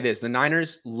I'll say this, the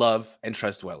Niners love and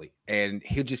trust Dwelly, and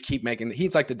he'll just keep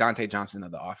he's like the Dante Johnson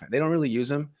of the offense. They don't really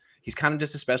use him. He's kind of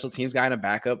just a special teams guy and a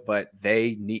backup, but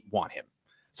they want him.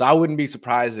 So I wouldn't be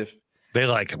surprised if they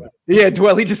like him. Yeah,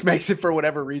 Dwelly just makes it for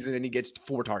whatever reason, and he gets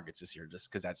 4 targets this year just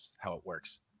because that's how it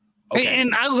works. Okay.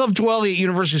 And I love Dwelly at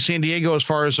University of San Diego as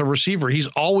far as a receiver. He's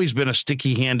always been a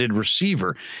sticky-handed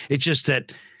receiver. It's just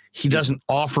that he doesn't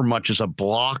offer much as a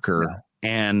blocker,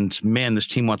 and, man, this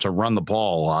team wants to run the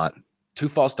ball a lot. 2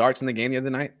 false starts in the game the other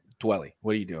night. Dwelly,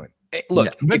 what are you doing? Hey,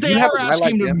 look, but they are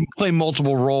asking him to play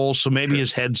multiple roles, so maybe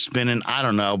his head's spinning. I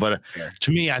don't know, but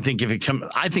to me, I think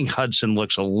I think Hudson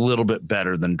looks a little bit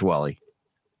better than Dwelly.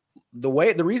 The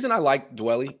reason I like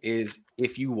Dwelly is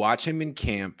if you watch him in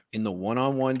camp in the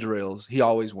one-on-one drills, he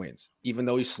always wins, even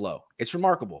though he's slow. It's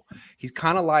remarkable. He's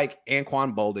kind of like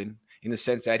Anquan Bolden in the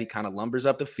sense that he kind of lumbers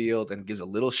up the field and gives a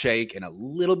little shake and a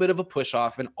little bit of a push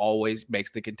off and always makes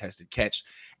the contested catch.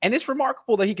 And it's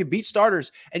remarkable that he can beat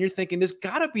starters. And you're thinking there's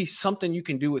got to be something you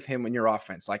can do with him in your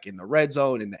offense, like in the red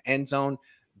zone, in the end zone.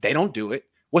 They don't do it.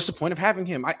 What's the point of having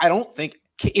him? I don't think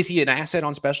 – is he an asset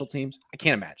on special teams? I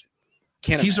can't imagine.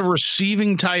 He's a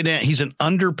receiving tight end. He's an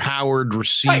underpowered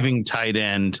receiving tight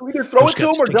end. So either throw it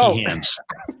to him or don't.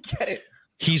 Get it.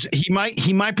 He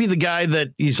might be the guy that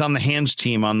he's on the hands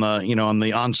team on the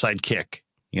onside kick.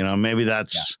 Maybe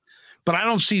that's. Yeah. But I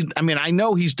don't see. I mean, I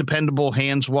know he's dependable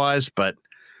hands wise, but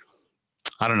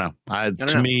I don't know.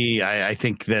 I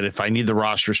think that if I need the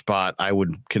roster spot, I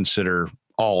would consider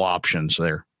all options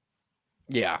there.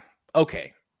 Yeah.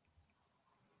 Okay.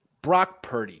 Brock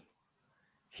Purdy.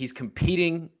 He's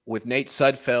competing with Nate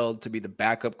Sudfeld to be the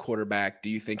backup quarterback. Do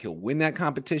you think he'll win that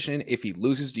competition? If he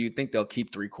loses, do you think they'll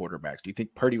keep 3 quarterbacks? Do you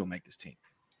think Purdy will make this team?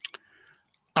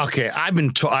 Okay, I've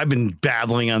been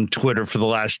battling on Twitter for the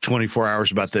last 24 hours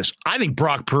about this. I think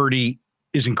Brock Purdy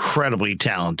is incredibly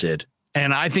talented.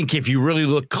 And I think if you really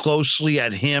look closely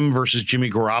at him versus Jimmy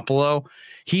Garoppolo,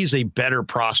 he's a better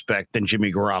prospect than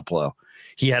Jimmy Garoppolo.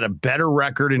 He had a better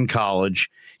record in college.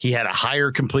 He had a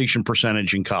higher completion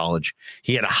percentage in college.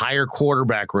 He had a higher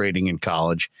quarterback rating in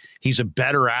college. He's a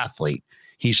better athlete.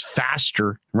 He's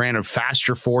faster, ran a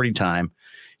faster 40 time.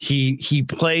 He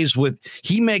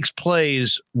makes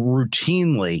plays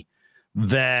routinely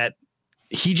that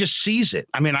he just sees it.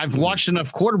 I mean, I've watched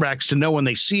enough quarterbacks to know when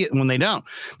they see it and when they don't.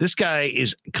 This guy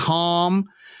is calm.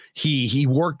 He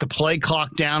worked the play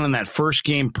clock down in that first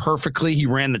game perfectly. He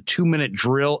ran the 2-minute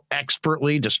drill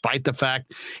expertly, despite the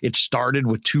fact it started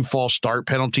with 2 false start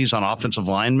penalties on offensive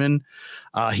linemen.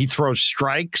 He throws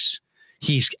strikes.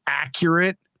 He's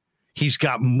accurate. He's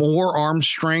got more arm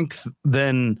strength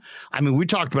than, we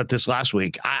talked about this last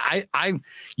week.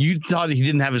 You thought he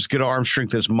didn't have as good arm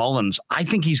strength as Mullins. I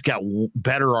think he's got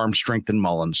better arm strength than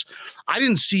Mullins. I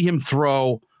didn't see him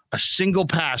throw a single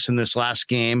pass in this last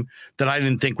game that I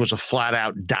didn't think was a flat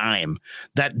out dime.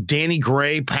 That Danny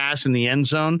Gray pass in the end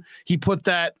zone, he put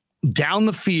that down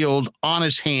the field on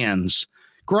his hands.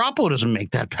 Garoppolo doesn't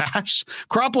make that pass.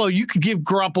 Garoppolo, you could give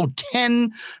Garoppolo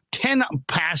 10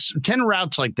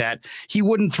 routes like that. He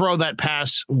wouldn't throw that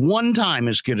pass one time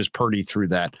as good as Purdy threw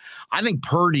that. I think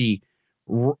Purdy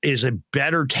is a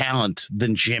better talent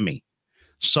than Jimmy.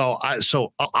 So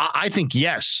I think,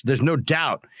 yes, there's no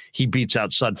doubt he beats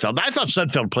out Sudfeld. I thought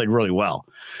Sudfeld played really well,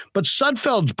 but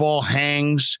Sudfeld's ball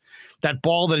hangs. That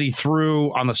ball that he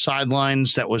threw on the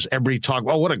sidelines, that was everybody talking,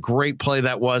 oh, what a great play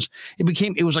that was.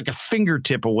 It was like a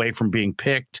fingertip away from being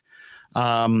picked.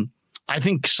 I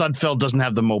think Sudfeld doesn't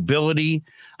have the mobility.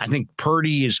 I think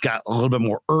Purdy has got a little bit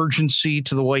more urgency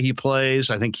to the way he plays.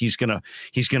 I think he's gonna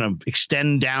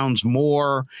extend downs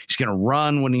more. He's gonna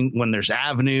run when there's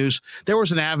avenues. There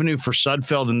was an avenue for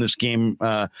Sudfeld in this game,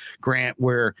 Grant,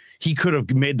 where he could have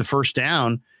made the first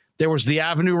down. There was the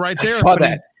avenue right there. I saw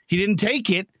that. He didn't take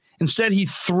it. Instead, he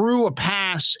threw a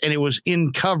pass, and it was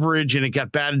in coverage, and it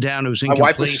got batted down. It was incomplete. My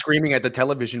wife was screaming at the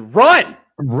television, "Run!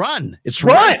 run. It's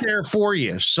Run. right there for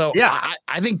you. So yeah,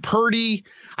 I think Purdy,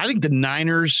 I think the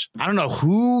Niners, I don't know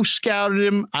who scouted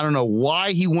him. I don't know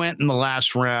why he went in the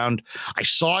last round. I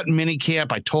saw it in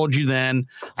minicamp. I told you then.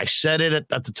 I said it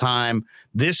at the time.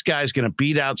 This guy's going to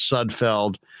beat out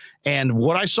Sudfeld. And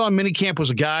what I saw in minicamp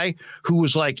was a guy who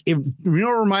was like, you know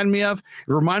what it reminded me of?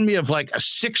 It reminded me of like a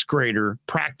sixth grader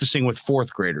practicing with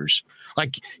fourth graders.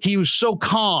 Like he was so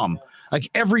calm. Like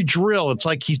every drill, it's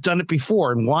like he's done it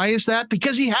before. And why is that?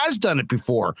 Because he has done it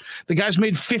before. The guy's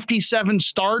made 57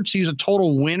 starts. He's a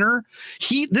total winner.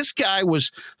 This guy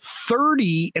was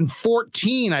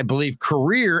 30-14, I believe,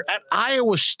 career at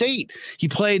Iowa State. He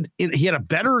had a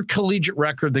better collegiate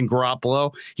record than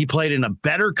Garoppolo. He played in a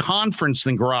better conference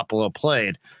than Garoppolo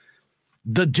played.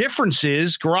 The difference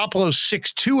is Garoppolo's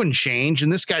 6'2" and change,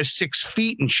 and this guy's 6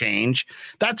 feet and change.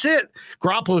 That's it.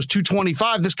 Garoppolo's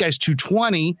 225. This guy's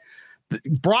 220.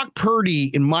 Brock Purdy,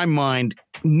 in my mind,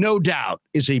 no doubt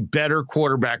is a better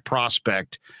quarterback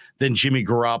prospect than Jimmy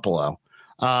Garoppolo.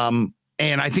 And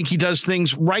I think he does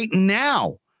things right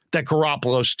now that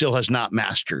Garoppolo still has not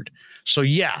mastered. So,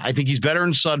 yeah, I think he's better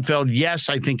than Sudfeld. Yes,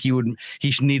 I think he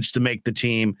needs to make the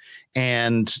team.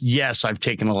 And, yes, I've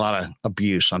taken a lot of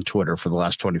abuse on Twitter for the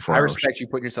last 24 hours. I respect you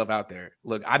putting yourself out there.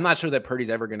 Look, I'm not sure that Purdy's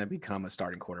ever going to become a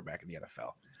starting quarterback in the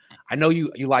NFL. I know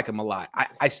you like him a lot.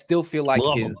 I still feel like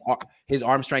his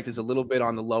arm strength is a little bit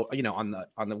on the low,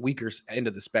 on the weaker end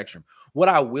of the spectrum. What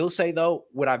I will say though,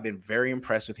 what I've been very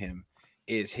impressed with him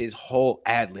is his whole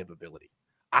ad lib ability.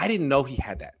 I didn't know he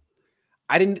had that.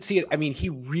 I didn't see it. I mean, he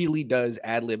really does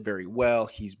ad lib very well.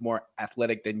 He's more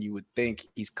athletic than you would think.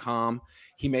 He's calm.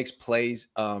 He makes plays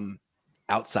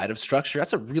outside of structure.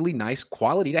 That's a really nice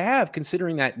quality to have,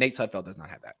 considering that Nate Sudfeld does not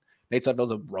have that. Nate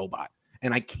Sudfeld's a robot.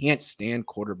 And I can't stand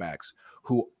quarterbacks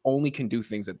who only can do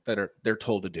things that they're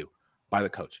told to do by the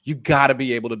coach. You got to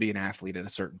be able to be an athlete at a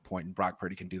certain point, and Brock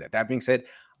Purdy can do that. That being said,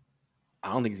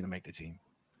 I don't think he's going to make the team.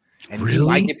 And really? He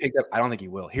might get picked up. I don't think he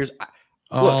will.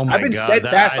 I've been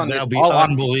steadfast on this. That'll be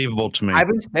unbelievable to me. I've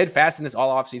been steadfast in this all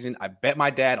offseason. I bet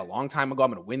my dad a long time ago I'm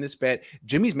going to win this bet.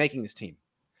 Jimmy's making this team.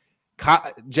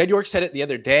 Jed York said it the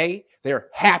other day. They're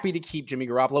happy to keep Jimmy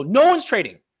Garoppolo. No one's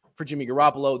trading for Jimmy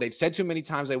Garoppolo. They've said too many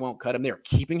times they won't cut him. They're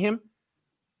keeping him.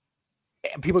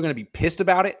 People are going to be pissed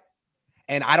about it.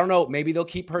 And I don't know. Maybe they'll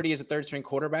keep Purdy as a third-string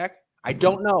quarterback. I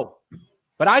don't know.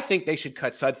 But I think they should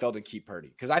cut Sudfeld and keep Purdy.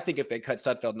 Because I think if they cut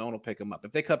Sudfeld, no one will pick him up.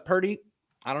 If they cut Purdy,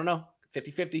 I don't know.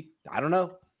 50-50. I don't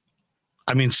know.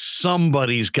 I mean,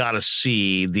 somebody's got to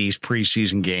see these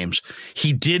preseason games.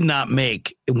 He did not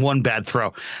make one bad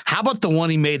throw. How about the one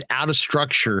he made out of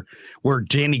structure where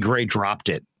Danny Gray dropped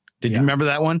it? Did you remember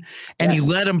that one? And yes. He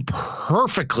led him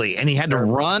perfectly, and he had to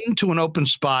run to an open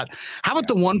spot. How about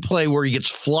the one play where he gets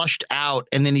flushed out,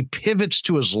 and then he pivots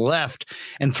to his left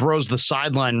and throws the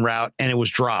sideline route, and it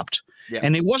was dropped? Yeah.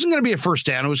 And it wasn't going to be a first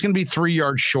down. It was going to be 3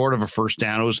 yards short of a first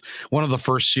down. It was one of the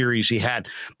first series he had.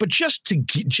 But just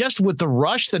with the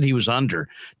rush that he was under,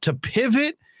 to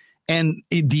pivot and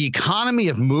the economy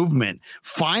of movement,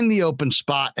 find the open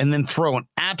spot, and then throw an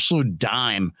absolute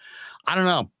dime. I don't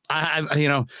know.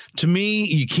 To me,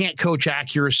 you can't coach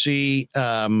accuracy.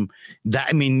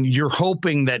 You're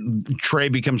hoping that Trey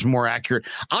becomes more accurate.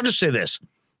 I'll just say this: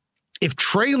 if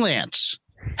Trey Lance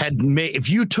if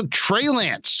you took Trey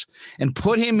Lance and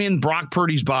put him in Brock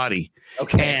Purdy's body,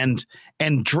 and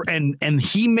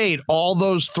he made all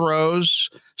those throws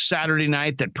Saturday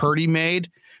night that Purdy made,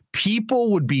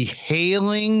 people would be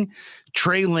hailing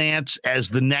Trey Lance as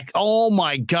the next. Oh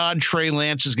my God, Trey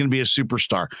Lance is going to be a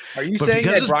superstar. Are you saying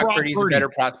that Brock Purdy's a better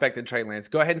prospect than Trey Lance?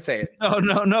 Go ahead and say it.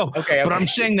 No. Okay. But I'm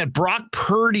saying that Brock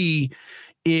Purdy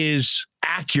is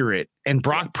accurate, and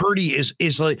Brock Purdy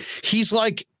is like he's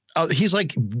like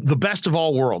the best of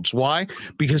all worlds. Why?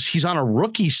 Because he's on a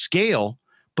rookie scale,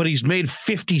 but he's made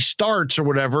 50 starts or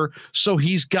whatever. So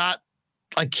he's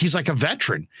like a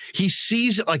veteran. He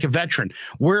sees it like a veteran.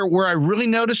 Where I really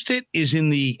noticed it is in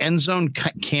the end zone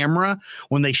camera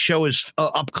when they show his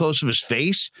up close of his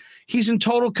face. He's in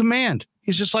total command.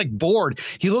 He's just like bored.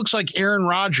 He looks like Aaron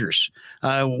Rodgers,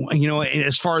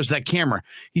 as far as that camera.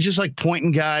 He's just like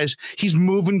pointing guys. He's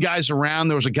moving guys around.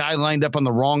 There was a guy lined up on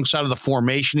the wrong side of the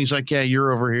formation. He's like, yeah,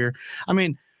 you're over here. I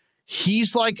mean,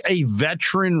 he's like a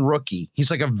veteran rookie.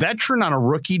 He's like a veteran on a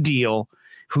rookie deal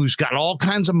who's got all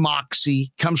kinds of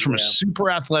moxie, comes from a super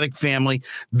athletic family.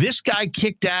 This guy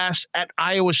kicked ass at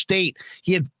Iowa State.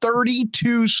 He had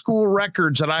 32 school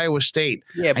records at Iowa State.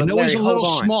 Yeah, but I know Larry, he's a little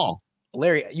small.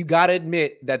 Larry, you got to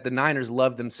admit that the Niners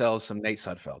love themselves some Nate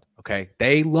Sudfeld, okay?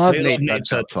 They love Nate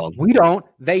Sudfeld. We don't.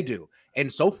 They do.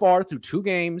 And so far through 2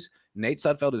 games, Nate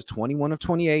Sudfeld is 21 of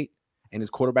 28, and his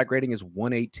quarterback rating is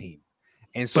 118.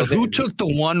 And so, but who took the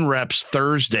 1 reps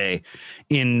Thursday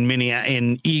in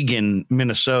Eagan,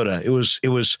 Minnesota?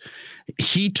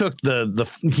 He took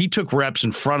he took reps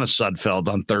in front of Sudfeld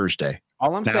on Thursday.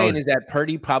 All I'm saying is that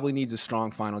Purdy probably needs a strong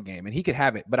final game, and he could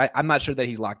have it, but I'm not sure that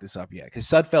he's locked this up yet because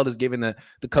Sudfeld has given the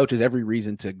coaches every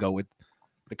reason to go with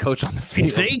the coach on the field.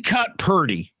 If they cut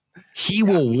Purdy, he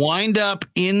will wind up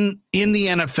in the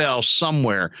NFL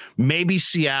somewhere, maybe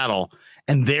Seattle,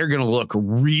 and they're going to look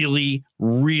really,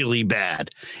 really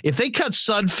bad. If they cut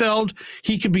Sudfeld,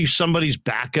 he could be somebody's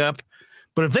backup.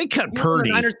 But if they cut Purdy,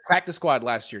 the Niners practice squad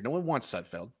last year, no one wants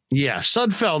Sudfeld. Yeah,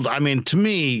 Sudfeld. I mean, to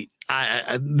me,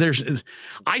 I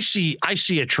see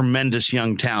a tremendous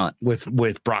young talent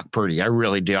with Brock Purdy. I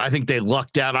really do. I think they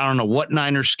lucked out. I don't know what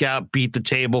Niners scout beat the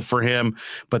table for him,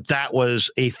 but that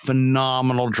was a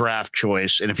phenomenal draft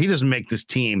choice. And if he doesn't make this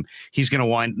team, he's going to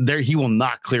wind there. He will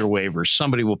not clear waivers.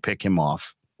 Somebody will pick him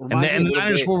off, and the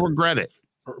Niners will regret it.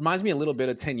 It reminds me a little bit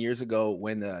of 10 years ago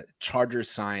when the Chargers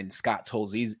signed Scott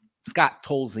Tolzien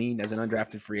as an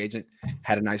undrafted free agent.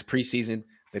 Had a nice preseason.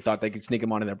 They thought they could sneak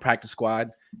him onto their practice squad.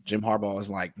 Jim Harbaugh was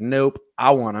like, nope,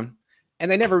 I want him.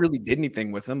 And they never really did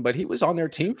anything with him, but he was on their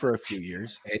team for a few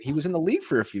years, and he was in the league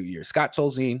for a few years. Scott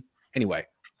Tolzien. Anyway,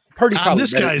 Purdy's probably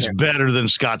this guy's better than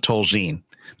Scott Tolzien.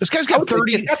 This guy's got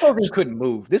 30. Scott Tolzien couldn't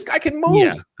move. This guy can move.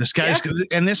 Yeah, this guy's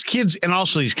and this kid's and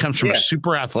also he comes from a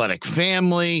super athletic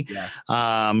family.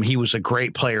 Yeah. He was a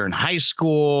great player in high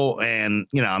school, and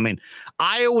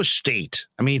Iowa State.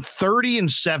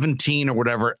 30-17 or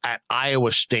whatever at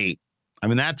Iowa State.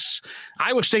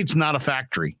 Iowa State's not a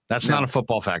factory. That's not a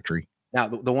football factory. Now,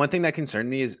 the one thing that concerned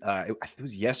me is it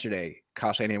was yesterday.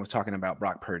 Kyle Shanahan was talking about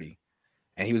Brock Purdy.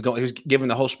 And he was giving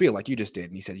the whole spiel like you just did.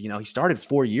 And he said, he started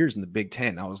 4 years in the Big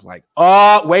Ten. I was like,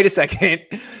 oh, wait a second.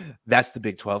 That's the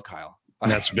Big 12, Kyle.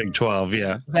 That's Big 12,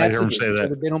 yeah. I heard him say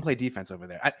that. They don't play defense over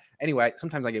there. Anyway,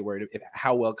 sometimes I get worried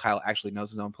how well Kyle actually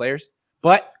knows his own players.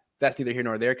 But that's neither here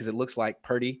nor there because it looks like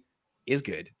Purdy is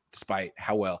good despite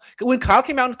how well. When Kyle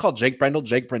came out and called Jake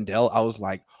Brendel, I was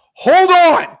like, hold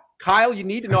on. Kyle, you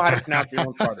need to know how to pronounce your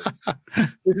own starter.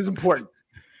 This is important.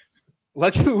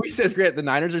 Lucky Louis says, Grant, the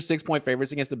Niners are 6-point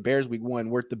favorites against the Bears week 1.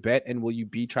 Worth the bet. And will you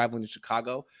be traveling to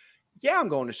Chicago? Yeah, I'm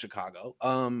going to Chicago.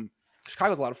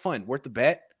 Chicago's a lot of fun. Worth the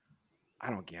bet. I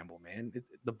don't gamble, man.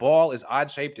 The ball is odd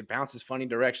shaped. It bounces funny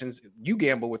directions. You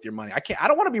gamble with your money. I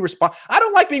don't want to be I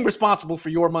don't like being responsible for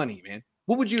your money, man.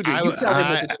 What would you do?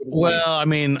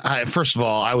 First of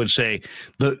all, I would say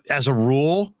as a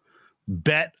rule,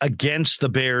 bet against the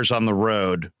Bears on the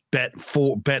road. Bet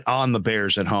on the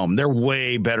Bears at home. They're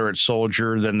way better at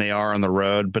Soldier than they are on the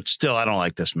road, but still, I don't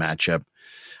like this matchup.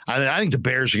 I think the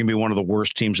Bears are going to be one of the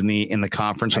worst teams in the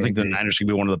conference. I think the Niners are going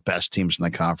to be one of the best teams in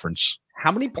the conference.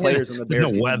 How many players on the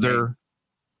Bears? No weather.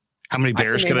 How many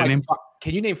Bears can I name?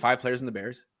 Can you name 5 players in the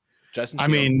Bears? Justin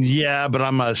Fields? But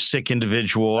I'm a sick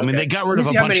individual. Okay. They got rid of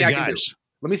a bunch of guys.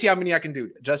 Let me see how many I can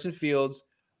do. Justin Fields,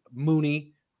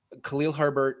 Mooney, Khalil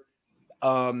Herbert,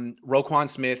 Roquan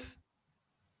Smith,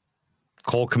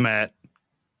 Cole Kmet.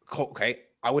 Okay,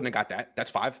 I wouldn't have got that.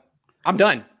 That's 5. I'm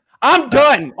done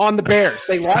on the Bears.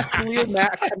 They lost Khalil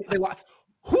Mack.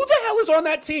 Who the hell is on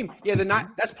that team? Yeah,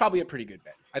 that's probably a pretty good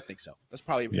bet. I think so. That's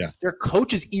probably their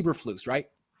coach is Eberflus, right?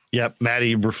 Yep, Matt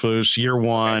Eberflus, year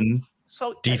 1.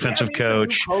 So defensive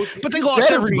coach. But they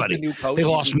lost everybody. They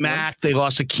lost Mack. They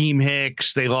lost Akeem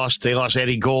Hicks. They lost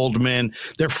Eddie Goldman.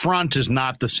 Their front is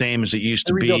not the same as it used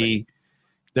to be.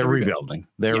 They're rebuilding.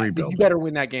 They're rebuilding. You better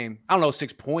win that game. I don't know,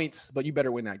 6 points, but you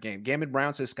better win that game. Gambit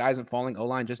Brown says sky isn't falling.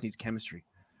 O-line just needs chemistry.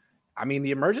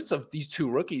 The emergence of these 2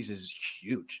 rookies is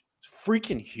huge. It's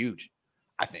freaking huge,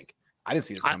 I think. I didn't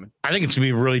see this coming. I think it's going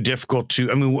to be really difficult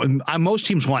to – most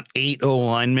teams want 8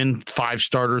 O-linemen, 5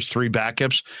 starters, 3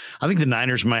 backups. I think the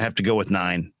Niners might have to go with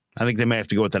 9. I think they may have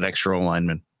to go with that extra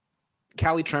O-lineman.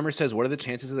 Callie Tremor says, what are the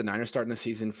chances of the Niners starting the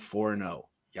season 4-0?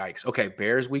 Yikes. Okay,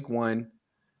 Bears week 1.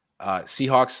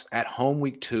 Seahawks at home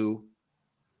week 2,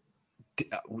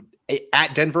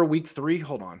 at Denver week 3.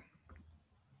 Hold on.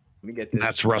 Let me get this.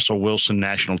 That's Russell Wilson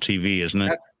national TV, isn't it?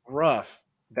 That's rough.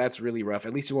 That's really rough.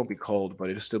 At least it won't be cold, but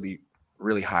it'll still be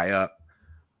really high up.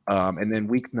 And then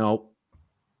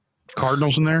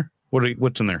Cardinals in there?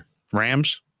 What's in there?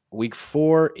 Rams? Week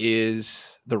 4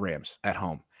 is the Rams at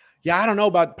home. Yeah, I don't know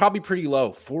about probably pretty low.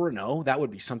 4-0, that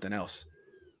would be something else.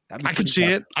 I could see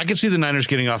it. I could see the Niners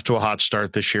getting off to a hot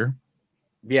start this year.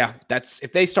 Yeah,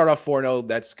 if they start off 4-0,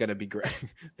 that's going to be great.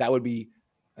 That would be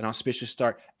an auspicious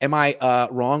start. Am I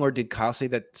wrong, or did Kyle say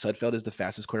that Sudfeld is the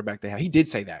fastest quarterback they have? He did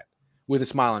say that with a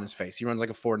smile on his face. He runs like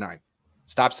a 4.9.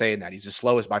 Stop saying that. He's the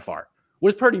slowest by far.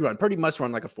 What does Purdy run? Purdy must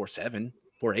run like a 4.7,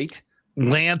 4.8.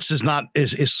 Lance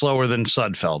is slower than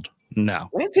Sudfeld. No.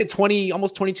 Lance hit 20,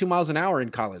 almost 22 miles an hour in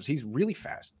college. He's really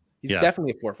fast. He's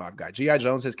definitely a 4.5 guy. G.I.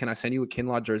 Jones says, "Can I send you a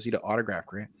Kinlaw jersey to autograph,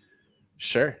 Grant?"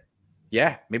 Sure.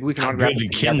 Yeah, maybe we can autograph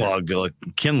it together.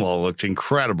 Kinlaw looked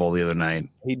incredible the other night.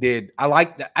 He did. I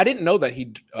like that. I didn't know that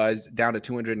he is down to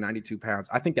 292 pounds.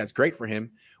 I think that's great for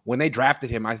him. When they drafted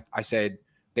him, I said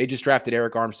they just drafted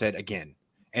Eric Armstead again.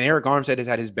 And Eric Armstead has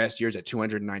had his best years at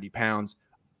 290 pounds.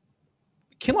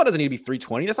 Kinlaw doesn't need to be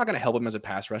 320. That's not going to help him as a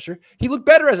pass rusher. He looked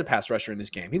better as a pass rusher in this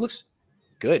game. He looks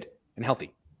good and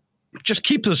healthy. Just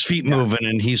keep those feet moving,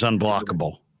 and he's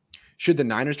unblockable. Should the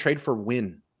Niners trade for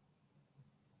Wynn?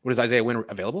 What is Isaiah Wynn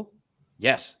available?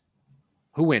 Yes.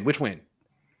 Who win? Which win?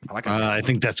 I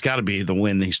think that's got to be the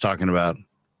win that he's talking about.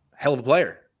 Hell of a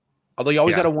player. Although you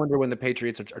always got to wonder when the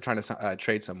Patriots are trying to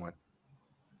trade someone.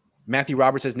 Matthew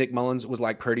Roberts says Nick Mullins was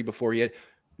like Purdy before he had.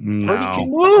 No. Purdy can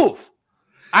move.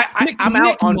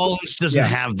 Nick Mullins doesn't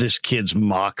have this kid's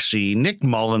moxie. Nick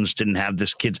Mullins didn't have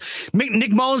this kid's.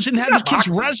 Nick Mullins didn't have this kid's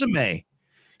resume.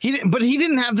 He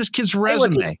didn't have this kid's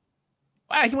resume.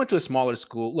 He went to a smaller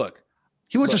school. Look.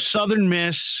 He went to Southern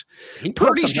Miss.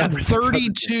 Purdy's got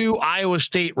 32 Iowa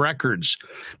State records.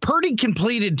 Purdy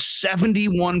completed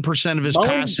 71% of his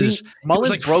passes. Mullins was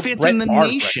like broke fifth Brett in the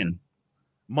Favre's nation. Record.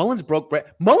 Mullins broke Brett.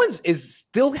 Mullins is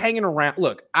still hanging around.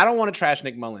 Look, I don't want to trash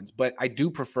Nick Mullins, but I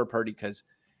do prefer Purdy because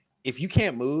if you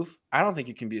can't move, I don't think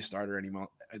you can be a starter anymore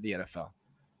in the NFL.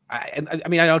 I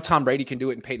mean, I know Tom Brady can do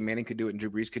it, and Peyton Manning could do it, and Drew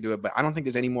Brees could do it, but I don't think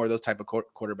there's any more of those type of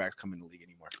quarterbacks coming in the league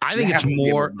anymore. I think it's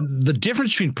more the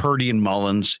difference between Purdy and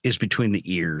Mullins is between the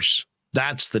ears.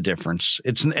 That's the difference.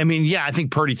 I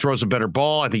think Purdy throws a better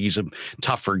ball. I think he's a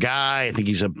tougher guy. I think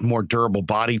he's a more durable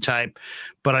body type.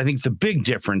 But I think the big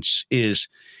difference is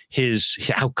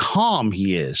how calm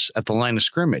he is at the line of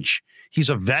scrimmage. He's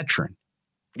a veteran.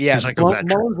 Yeah, he's like a veteran.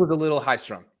 Mullins was a little high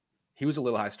strung. He was a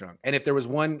little high strung, and if there was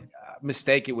one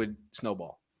mistake, it would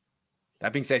snowball.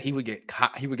 That being said, he would get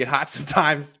hot. He would get hot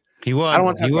sometimes. He would. I don't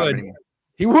want to talk about him anymore.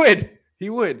 He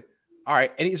would. All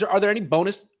right. And are there any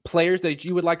bonus players that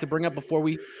you would like to bring up before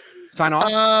we sign off?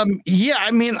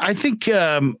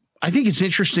 I think it's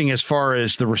interesting as far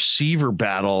as the receiver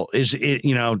battle is.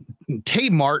 Tay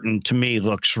Martin to me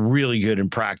looks really good in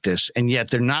practice, and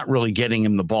yet they're not really getting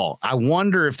him the ball. I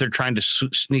wonder if they're trying to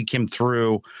sneak him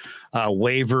through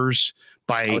waivers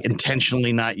by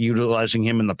intentionally not utilizing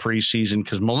him in the preseason,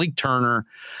 because Malik Turner,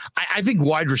 I think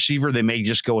wide receiver, they may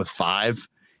just go with 5,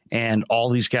 and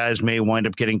all these guys may wind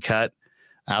up getting cut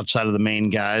outside of the main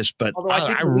guys. But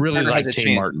I really like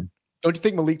Tay Martin. Don't you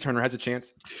think Malik Turner has a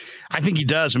chance? I think he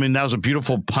does. I mean, that was a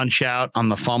beautiful punch out on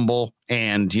the fumble,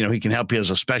 and he can help you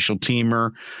as a special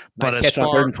teamer. But nice catch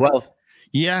on 3rd and 12.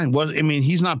 Yeah,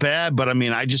 he's not bad, but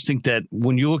I just think that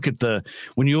when you look at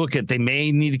they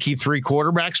may need to keep 3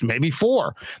 quarterbacks, maybe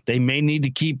 4. They may need to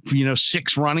keep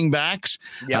 6 running backs.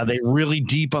 Yep. They really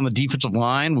deep on the defensive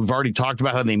line. We've already talked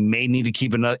about how they may need to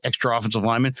keep an extra offensive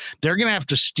lineman. They're going to have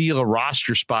to steal a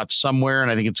roster spot somewhere, and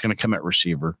I think it's going to come at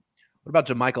receiver. What about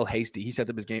JaMychal Hasty? He set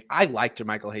up his game. I like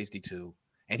JaMychal Hasty too,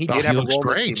 and he did have a role in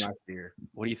this team last year.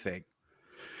 What do you think?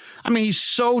 I mean, he's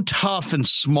so tough and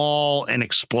small and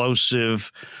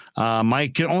explosive.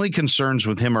 My only concerns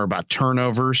with him are about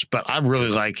turnovers, but I really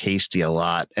like Hasty a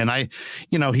lot. And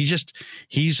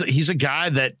he's a guy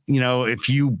that, if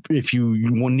you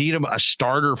need a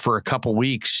starter for a couple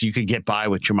weeks, you could get by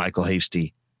with JaMychal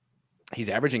Hasty. He's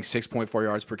averaging 6.4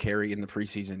 yards per carry in the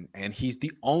preseason, and he's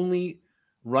the only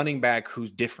running back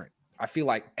who's different. I feel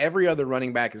like every other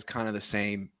running back is kind of the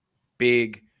same,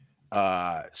 big,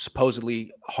 supposedly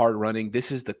hard running.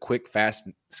 This is the quick, fast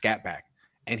scat back,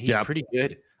 and he's pretty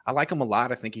good. I like him a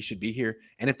lot. I think he should be here.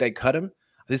 And if they cut him,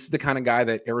 this is the kind of guy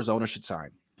that Arizona should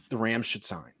sign. The Rams should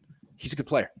sign. He's a good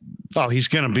player. Oh,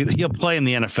 he'll play in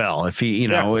the NFL if he,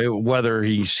 whether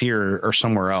he's here or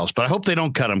somewhere else. But I hope they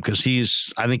don't cut him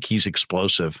because I think he's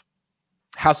explosive.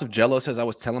 House of Jello says, I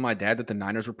was telling my dad that the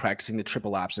Niners were practicing the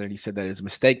triple option, and he said that is a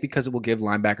mistake because it will give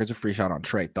linebackers a free shot on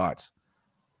trade. Thoughts?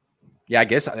 Yeah, I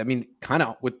guess. I mean, kind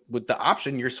of with the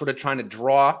option, you're sort of trying to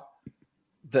draw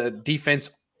the defense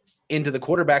into the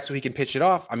quarterback so he can pitch it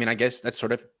off. I mean, I guess that's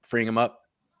sort of freeing him up,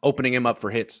 opening him up for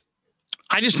hits.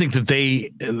 I just think that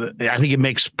I think it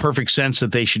makes perfect sense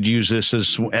that they should use this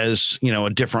as a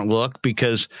different look,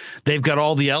 because they've got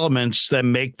all the elements that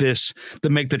make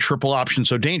the triple option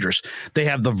so dangerous. They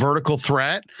have the vertical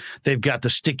threat. They've got the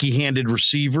sticky-handed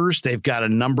receivers. They've got a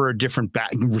number of different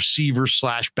receivers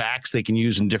 / backs they can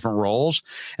use in different roles,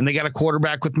 and they got a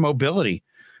quarterback with mobility.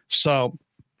 So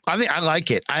I think I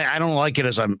like it. I don't like it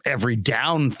as an every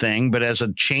down thing, but as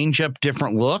a change-up,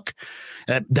 different look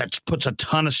that puts a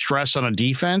ton of stress on a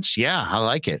defense. Yeah, I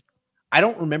like it. I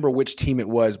don't remember which team it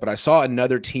was, but I saw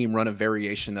another team run a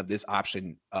variation of this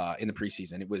option in the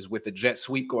preseason. It was with a jet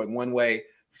sweep going one way,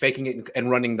 faking it and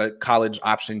running the college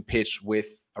option pitch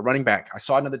with a running back. I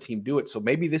saw another team do it. So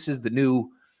maybe this is the new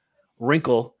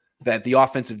wrinkle that the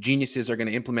offensive geniuses are going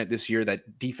to implement this year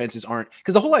that defenses aren't.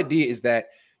 Because the whole idea is that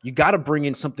you got to bring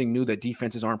in something new that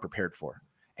defenses aren't prepared for.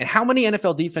 And how many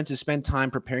NFL defenses spend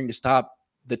time preparing to stop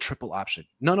the triple option?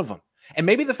 None of them. And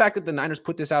maybe the fact that the Niners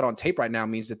put this out on tape right now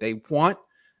means that they want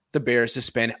the Bears to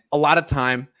spend a lot of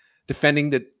time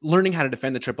learning how to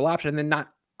defend the triple option and then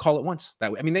not call it once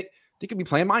that way. I mean, they could be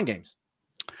playing mind games.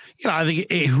 I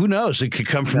think who knows? It could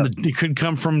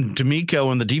come from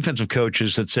D'Amico and the defensive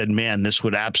coaches that said, "Man, this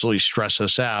would absolutely stress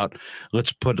us out.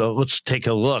 Let's take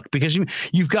a look," because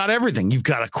you've got everything. You've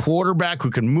got a quarterback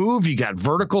who can move. You got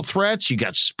vertical threats. You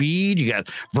got speed. You got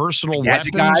versatile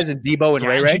gadget weapons. Guys and Debo and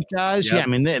Ray guys. Yep. Yeah, I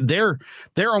mean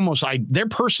they're almost their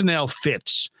personnel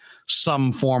fits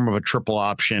some form of a triple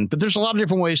option, but there's a lot of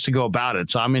different ways to go about it.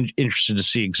 So I'm interested to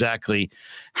see exactly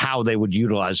how they would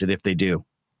utilize it if they do.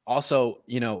 Also,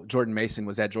 Jordan Mason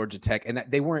was at Georgia Tech, and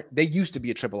they used to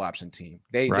be a triple option team.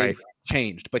 They've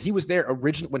changed, but he was there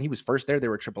originally when he was first there. They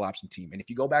were a triple option team. And if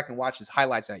you go back and watch his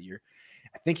highlights that year,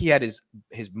 I think he had his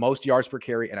most yards per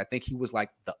carry. And I think he was like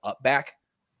the up back,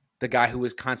 the guy who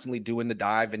was constantly doing the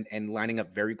dive and lining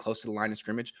up very close to the line of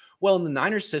scrimmage. Well, in the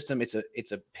Niners system, it's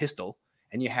a pistol,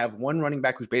 and you have one running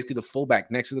back who's basically the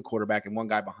fullback next to the quarterback and one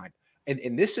guy behind. And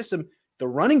in this system, the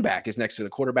running back is next to the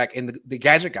quarterback and the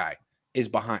gadget guy is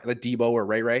behind, like Debo or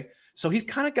Ray. So he's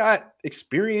kind of got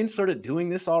experience sort of doing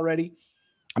this already.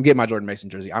 I'm getting my Jordan Mason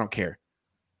jersey. I don't care.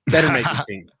 Better Mason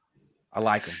team. I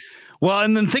like him. Well,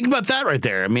 and then think about that right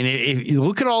there. I mean, if you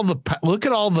look at all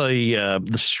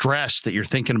the stress that you're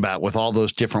thinking about with all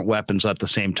those different weapons at the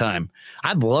same time.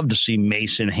 I'd love to see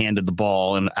Mason handed the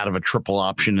ball and out of a triple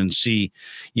option and see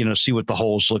what the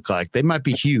holes look like. They might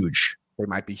be huge. They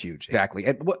might be huge. Exactly.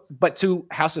 But to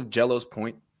House of Jello's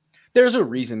point, there's a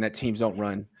reason that teams don't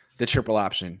run the triple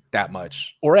option that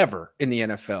much or ever in the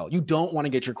NFL. You don't want to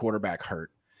get your quarterback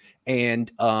hurt. And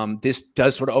this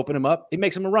does sort of open him up. It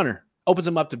makes him a runner, opens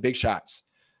him up to big shots.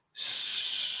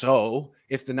 So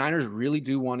if the Niners really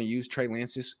do want to use Trey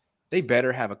Lance, they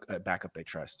better have a backup they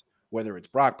trust. Whether it's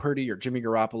Brock Purdy or Jimmy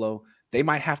Garoppolo, they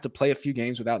might have to play a few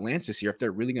games without Lance this year if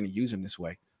they're really going to use him this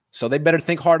way. So they better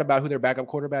think hard about who their backup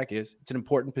quarterback is. It's an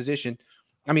important position.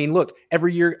 I mean, look,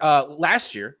 every year,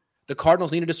 last year, the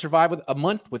Cardinals needed to survive with a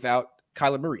month without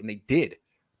Kyler Murray, and they did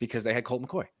because they had Colt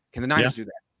McCoy. Can the Niners do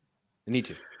that? They need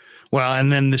to. Well, and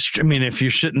then if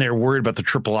you're sitting there worried about the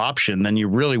triple option, then you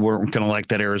really weren't going to like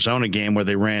that Arizona game where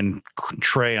they ran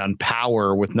Trey on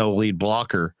power with no lead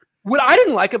blocker. What I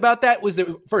didn't like about that was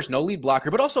first, no lead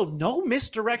blocker, but also no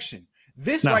misdirection.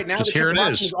 Right now, the triple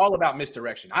option is all about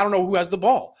misdirection. I don't know who has the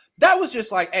ball. That was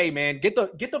just like, hey, man, get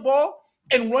the ball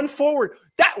and run forward.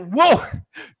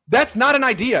 That's not an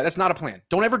idea. That's not a plan.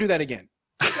 Don't ever do that again.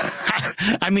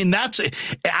 I mean,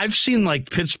 I've seen like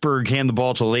Pittsburgh hand the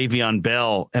ball to Le'Veon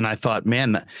Bell, and I thought,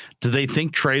 man, do they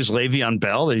think Trey's Le'Veon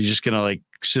Bell? That he's just going to like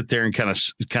sit there and kind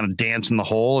of dance in the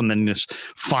hole and then just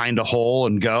find a hole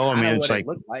and go? I mean, it's like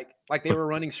they were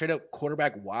running straight up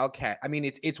quarterback wildcat. I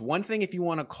mean, it's one thing if you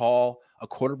want to call a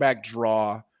quarterback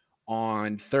draw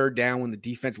on third down when the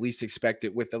defense least expect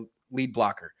it with a lead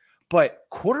blocker. But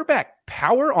quarterback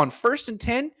power on 1st and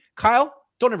 10, Kyle,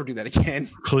 don't ever do that again.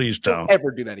 Please don't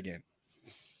ever do that again.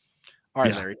 All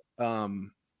right, Larry.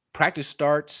 Practice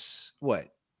starts,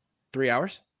 3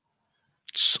 hours?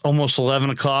 It's almost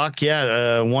 11 o'clock.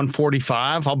 Yeah,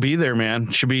 1:45. I'll be there,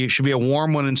 man. Should be a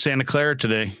warm one in Santa Clara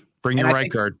today. Bring your right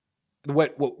guard.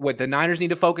 What the Niners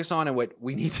need to focus on and what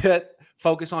we need to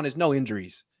focus on is no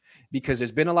injuries. Because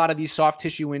there's been a lot of these soft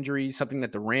tissue injuries, something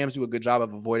that the Rams do a good job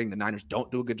of avoiding. The Niners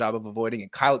don't do a good job of avoiding. And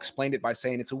Kyle explained it by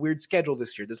saying it's a weird schedule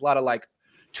this year. There's a lot of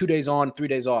 2 days on, 3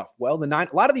 days off. Well, a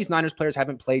lot of these Niners players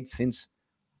haven't played since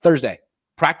Thursday.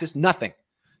 Practice, nothing.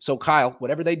 So Kyle,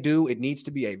 whatever they do, it needs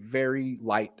to be a very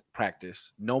light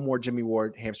practice. No more Jimmy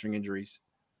Ward hamstring injuries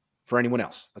for anyone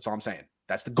else. That's all I'm saying.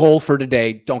 That's the goal for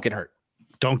today. Don't get hurt.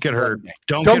 Don't get hurt.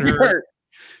 Don't get hurt.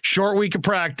 Short week of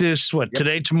practice,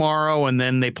 today, tomorrow, and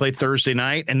then they play Thursday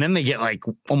night, and then they get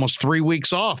almost 3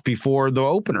 weeks off before the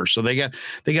opener. So they got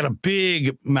a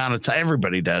big amount of time.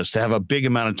 Everybody does, to have a big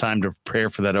amount of time to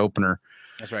prepare for that opener.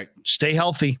 That's right. Stay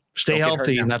healthy,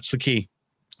 and that's the key.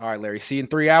 All right, Larry. See you in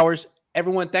 3 hours.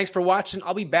 Everyone, thanks for watching.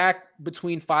 I'll be back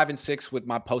between 5 and 6 with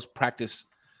my post-practice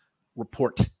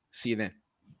report. See you then.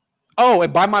 Oh,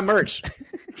 and buy my merch.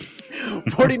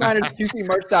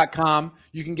 49ersqcmerch.com.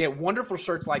 You can get wonderful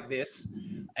shirts like this.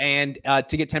 And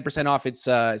to get 10% off, it's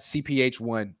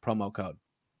CPH1 promo code.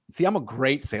 See, I'm a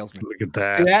great salesman. Look at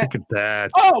that. Look at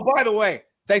that. Oh, by the way,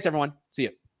 thanks, everyone. See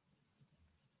you.